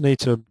 You also need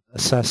to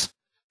assess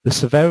the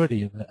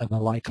severity of a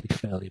likely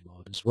failure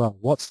mode as well.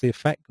 What's the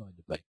effect going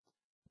to be?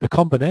 The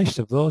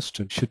combination of those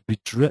two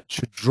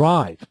should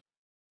drive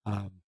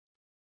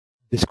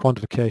this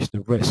quantification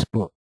of risk,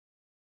 but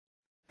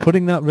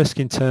putting that risk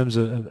in terms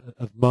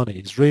of money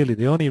is really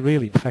the only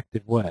really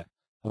effective way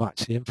of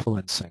actually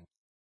influencing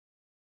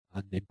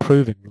and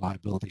improving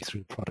reliability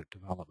through product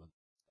development.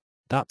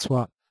 That's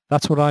what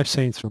I've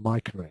seen through my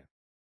career.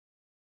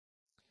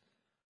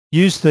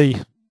 Use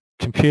the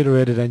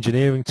computer-aided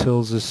engineering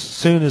tools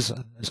as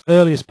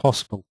early as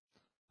possible.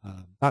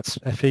 That's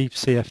FE,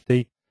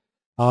 CFD,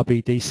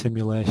 RBD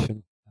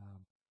simulation,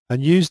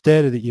 and use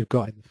data that you've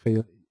got in the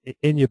field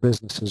in your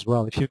business as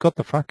well. If you've got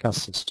the FRACAS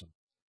system,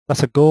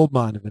 that's a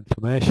goldmine of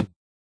information.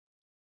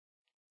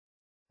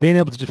 Being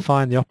able to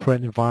define the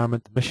operating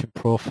environment, the mission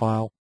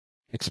profile,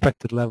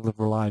 expected level of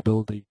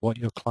reliability, what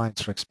your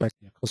clients are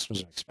expecting, your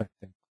customers are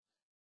expecting,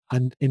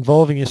 and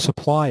involving your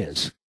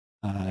suppliers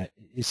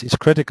is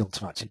critical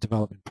to actually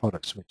developing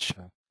products which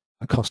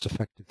are cost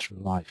effective through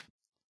life.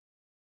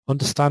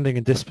 Understanding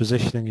and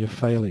dispositioning your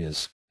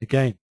failures,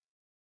 again,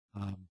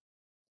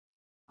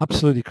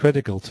 absolutely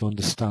critical to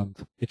understand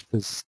if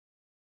there's,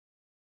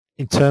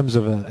 in terms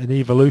of an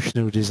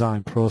evolutionary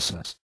design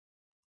process.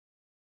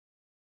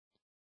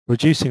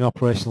 Reducing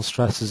operational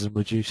stresses and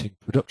reducing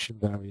production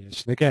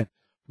variation. Again,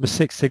 from a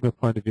Six Sigma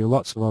point of view,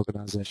 lots of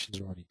organizations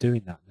are already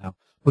doing that now,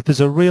 but there's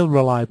a real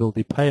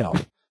reliability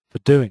payoff for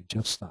doing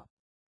just that.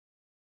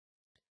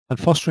 And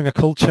fostering a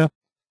culture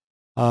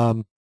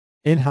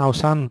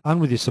in-house and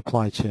with your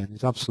supply chain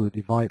is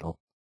absolutely vital.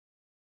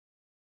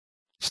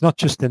 It's not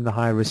just in the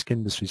high-risk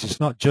industries. It's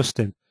not just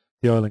in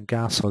the oil and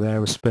gas or the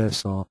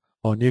aerospace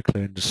or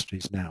nuclear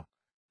industries now.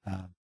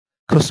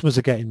 Customers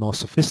are getting more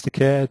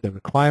sophisticated. Their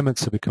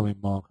requirements are becoming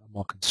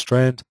more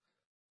constrained,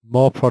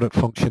 more product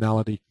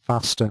functionality,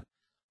 faster.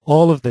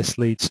 All of this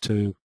leads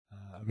to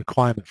a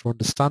requirement for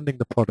understanding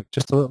the product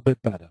just a little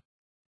bit better.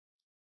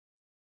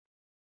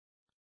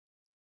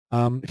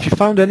 If you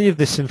found any of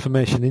this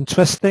information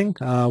interesting,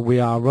 we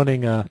are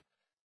running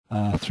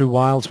through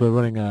Wiles, we're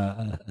running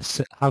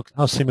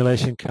how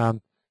simulation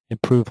can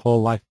improve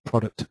whole life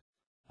product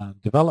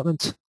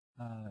development.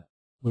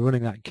 We're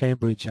running that in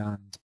Cambridge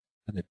and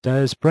at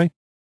Daresbury.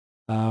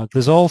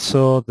 There's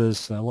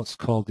what's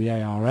called the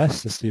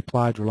ARS, that's the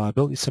Applied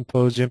Reliability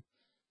Symposium.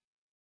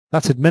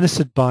 That's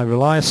administered by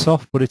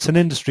Reliasoft, but it's an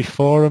industry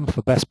forum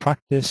for best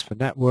practice, for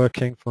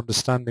networking, for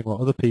understanding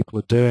what other people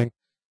are doing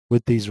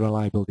with these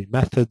reliability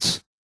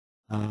methods.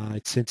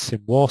 It's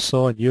in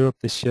Warsaw in Europe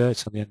this year.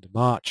 It's on the end of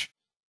March.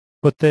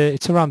 But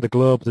it's around the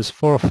globe. There's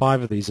 4 or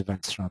 5 of these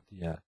events throughout the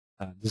year.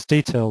 There's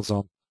details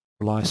on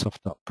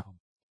reliasoft.com.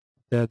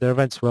 They're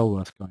events well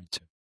worth going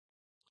to.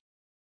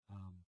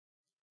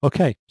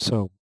 Okay,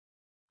 so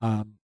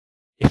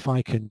if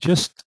I can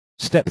just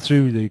step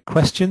through the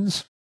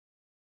questions.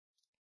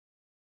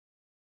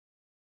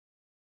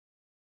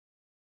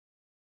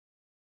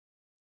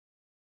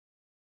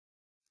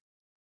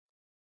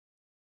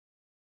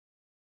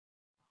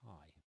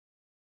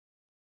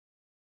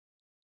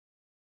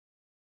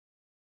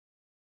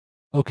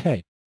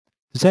 Okay,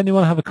 does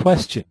anyone have a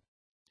question?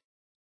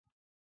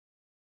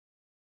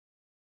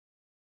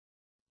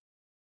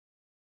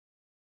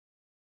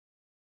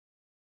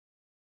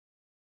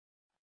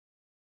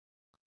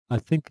 I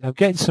think I'm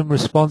getting some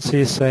response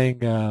here saying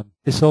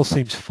this all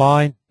seems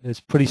fine.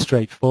 It's pretty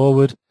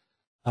straightforward.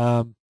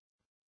 The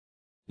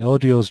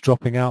audio is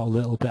dropping out a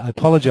little bit. I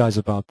apologize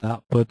about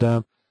that, but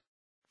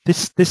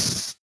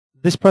this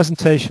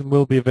presentation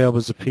will be available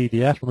as a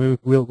PDF,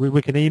 and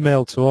we can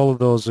email to all of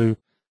those who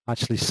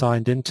actually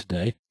signed in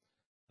today.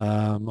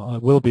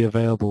 It will be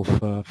available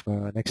for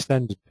an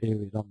extended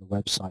period on the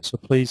website. So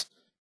please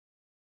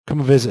come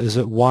and visit us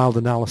at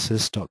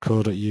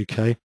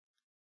wildanalysis.co.uk.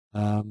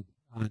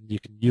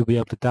 And you'll be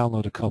able to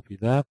download a copy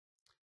there.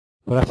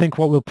 But I think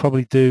what we'll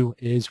probably do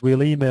is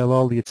we'll email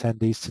all the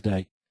attendees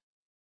today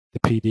the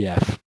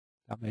PDF.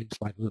 That makes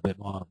life a little bit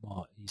more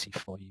easy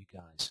for you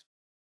guys.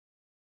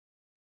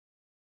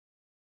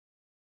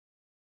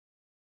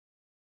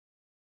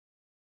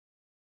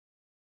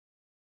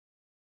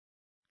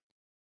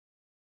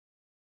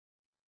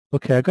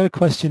 Okay, I've got a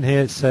question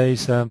here. It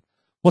says,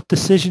 what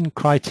decision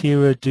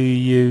criteria do you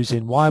use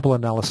in Weibull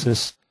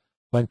analysis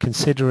when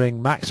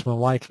considering maximum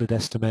likelihood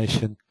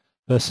estimation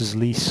versus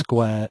least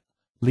squares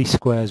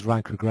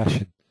rank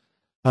regression?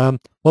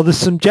 Well, there's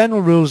some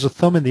general rules of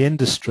thumb in the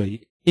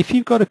industry. If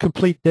you've got a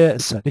complete data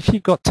set, if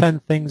you've got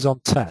 10 things on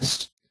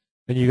test,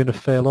 and you're going to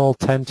fail all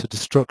 10 to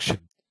destruction,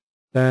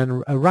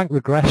 then a rank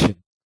regression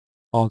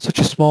on such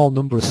a small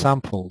number of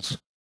samples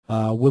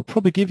will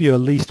probably give you a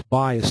least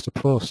biased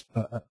approach,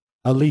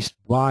 a least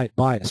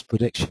biased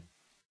prediction.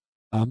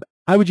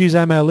 I would use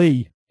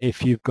MLE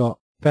if you've got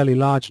fairly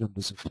large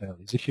numbers of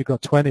failures. If you've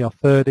got 20 or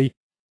 30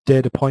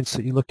 data points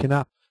that you're looking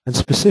at, and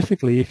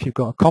specifically if you've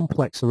got a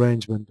complex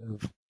arrangement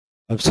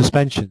of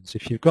suspensions,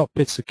 if you've got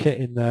bits of kit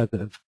in there that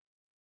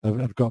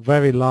have got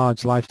very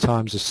large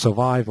lifetimes of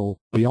survival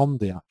beyond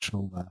the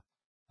actual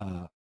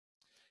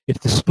if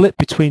the split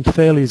between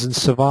failures and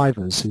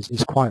survivors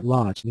is quite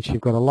large, and if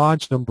you've got a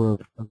large number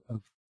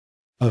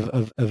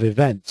of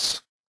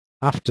events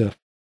after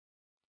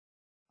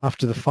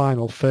the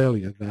final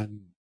failure,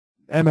 then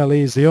MLE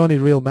is the only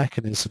real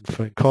mechanism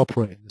for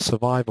incorporating the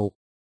survival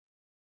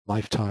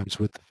lifetimes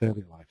with the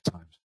failure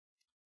lifetimes.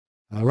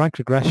 Rank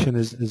regression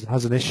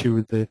has an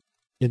issue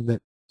in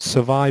that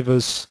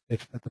survivors,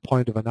 if at the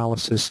point of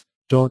analysis,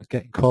 don't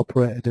get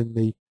incorporated in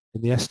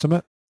the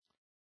estimate.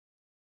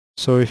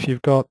 So if your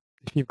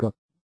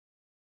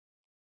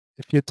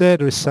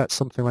data is set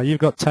something like you've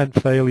got 10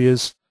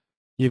 failures,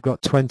 you've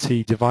got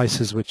 20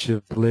 devices which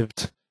have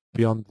lived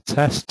beyond the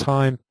test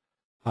time,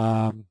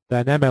 then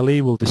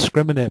MLE will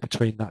discriminate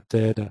between that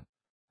data.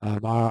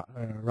 Our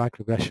rank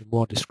regression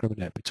won't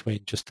discriminate between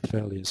just the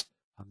failures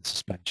and the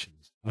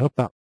suspensions. I hope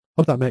that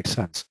makes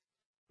sense.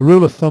 The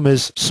rule of thumb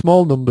is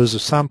small numbers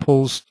of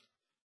samples,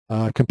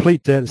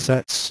 complete data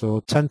sets,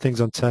 so 10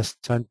 things on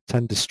test, 10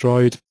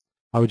 destroyed.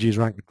 I would use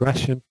rank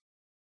regression.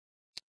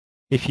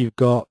 If you've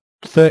got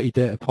 30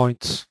 data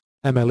points,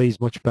 MLE is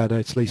much better,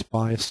 it's least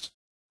biased,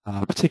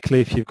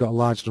 particularly if you've got a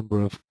large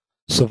number of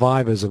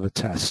survivors of a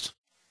test.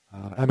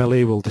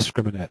 MLE will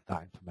discriminate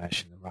that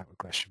information, and rank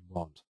regression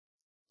won't.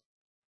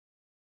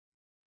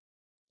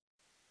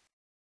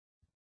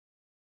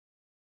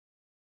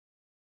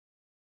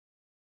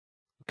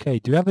 Okay,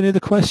 do you have any other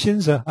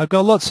questions? I've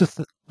got lots of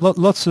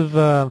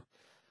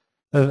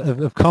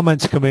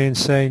comments coming in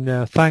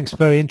saying thanks,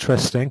 very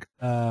interesting.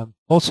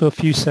 Also a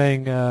few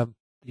saying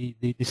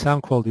the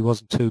sound quality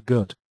wasn't too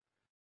good.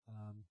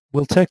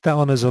 We'll take that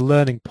on as a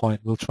learning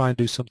point. We'll try and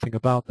do something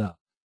about that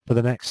for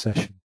the next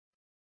session.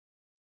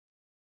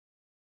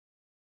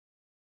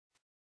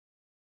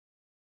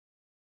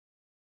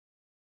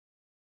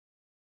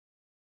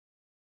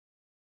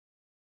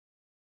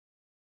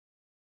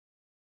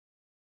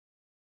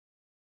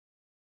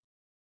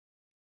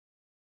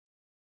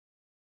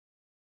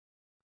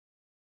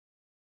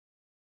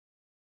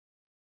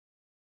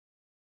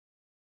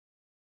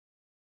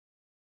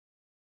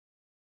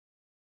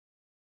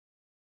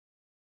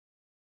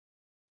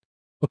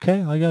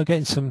 Okay, I'm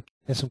getting some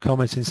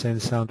comments in saying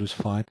the sound was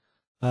fine.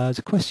 There's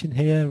a question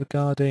here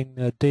regarding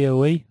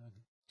DOE.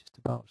 Just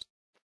about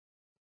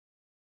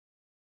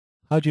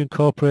how do you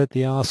incorporate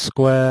the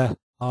R-square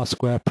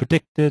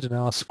predicted and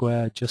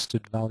R-square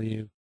adjusted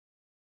value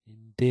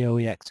in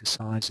DOE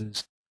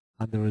exercises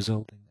and the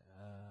resulting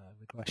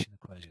regression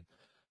equation?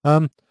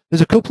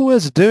 There's a couple of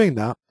ways of doing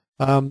that.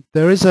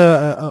 There is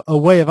a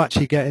way of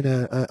actually getting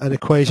an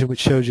equation which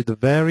shows you the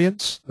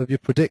variance of your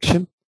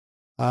prediction.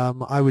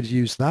 I would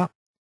use that.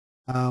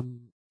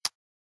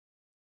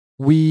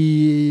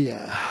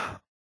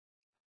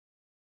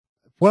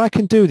 What I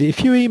can do,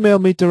 if you email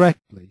me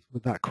directly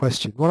with that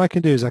question, what I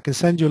can do is I can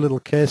send you a little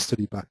case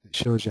study back that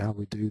shows you how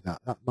we do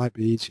that. That might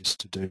be easiest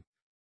to do.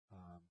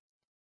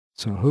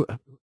 So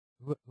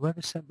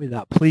whoever sent me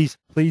that, please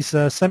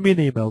send me an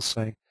email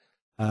saying,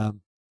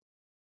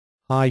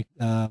 hi,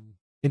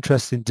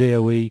 interest in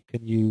DOE,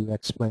 can you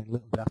explain a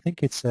little bit? I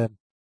think it's,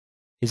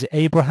 is it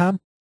Abraham?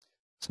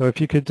 So if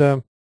you could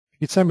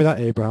send me that,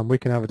 Abraham, we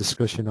can have a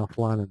discussion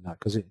offline on that,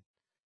 because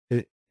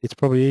it's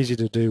probably easy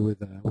to do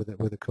with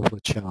a couple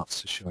of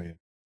charts to show you.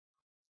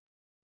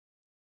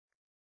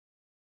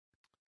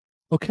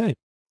 Okay.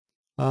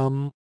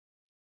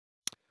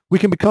 We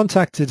can be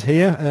contacted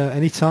here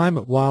anytime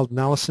at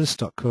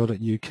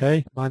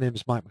wildanalysis.co.uk. My name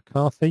is Mike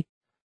McCarthy.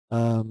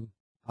 I'll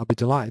be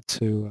delighted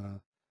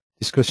to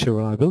discuss your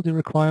reliability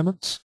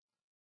requirements.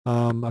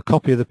 A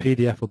copy of the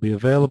PDF will be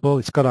available.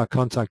 It's got our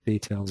contact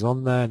details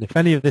on there, and if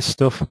any of this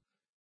stuff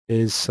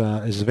is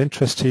of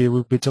interest to you,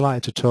 we'll be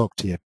delighted to talk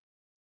to you.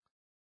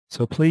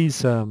 So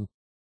please get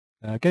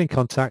in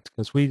contact,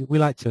 because we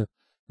like to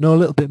know a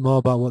little bit more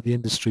about what the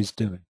industry is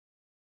doing.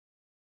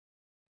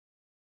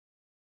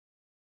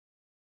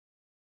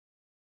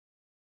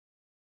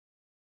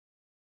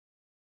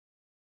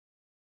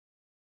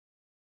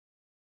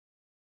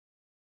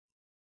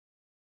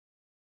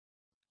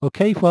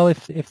 Okay, well,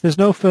 if there's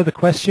no further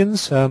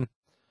questions,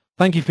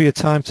 thank you for your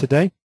time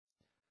today,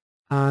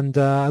 and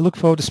I look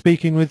forward to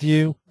speaking with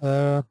you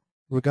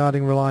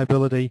regarding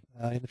reliability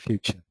in the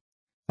future.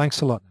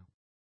 Thanks a lot.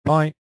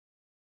 Bye.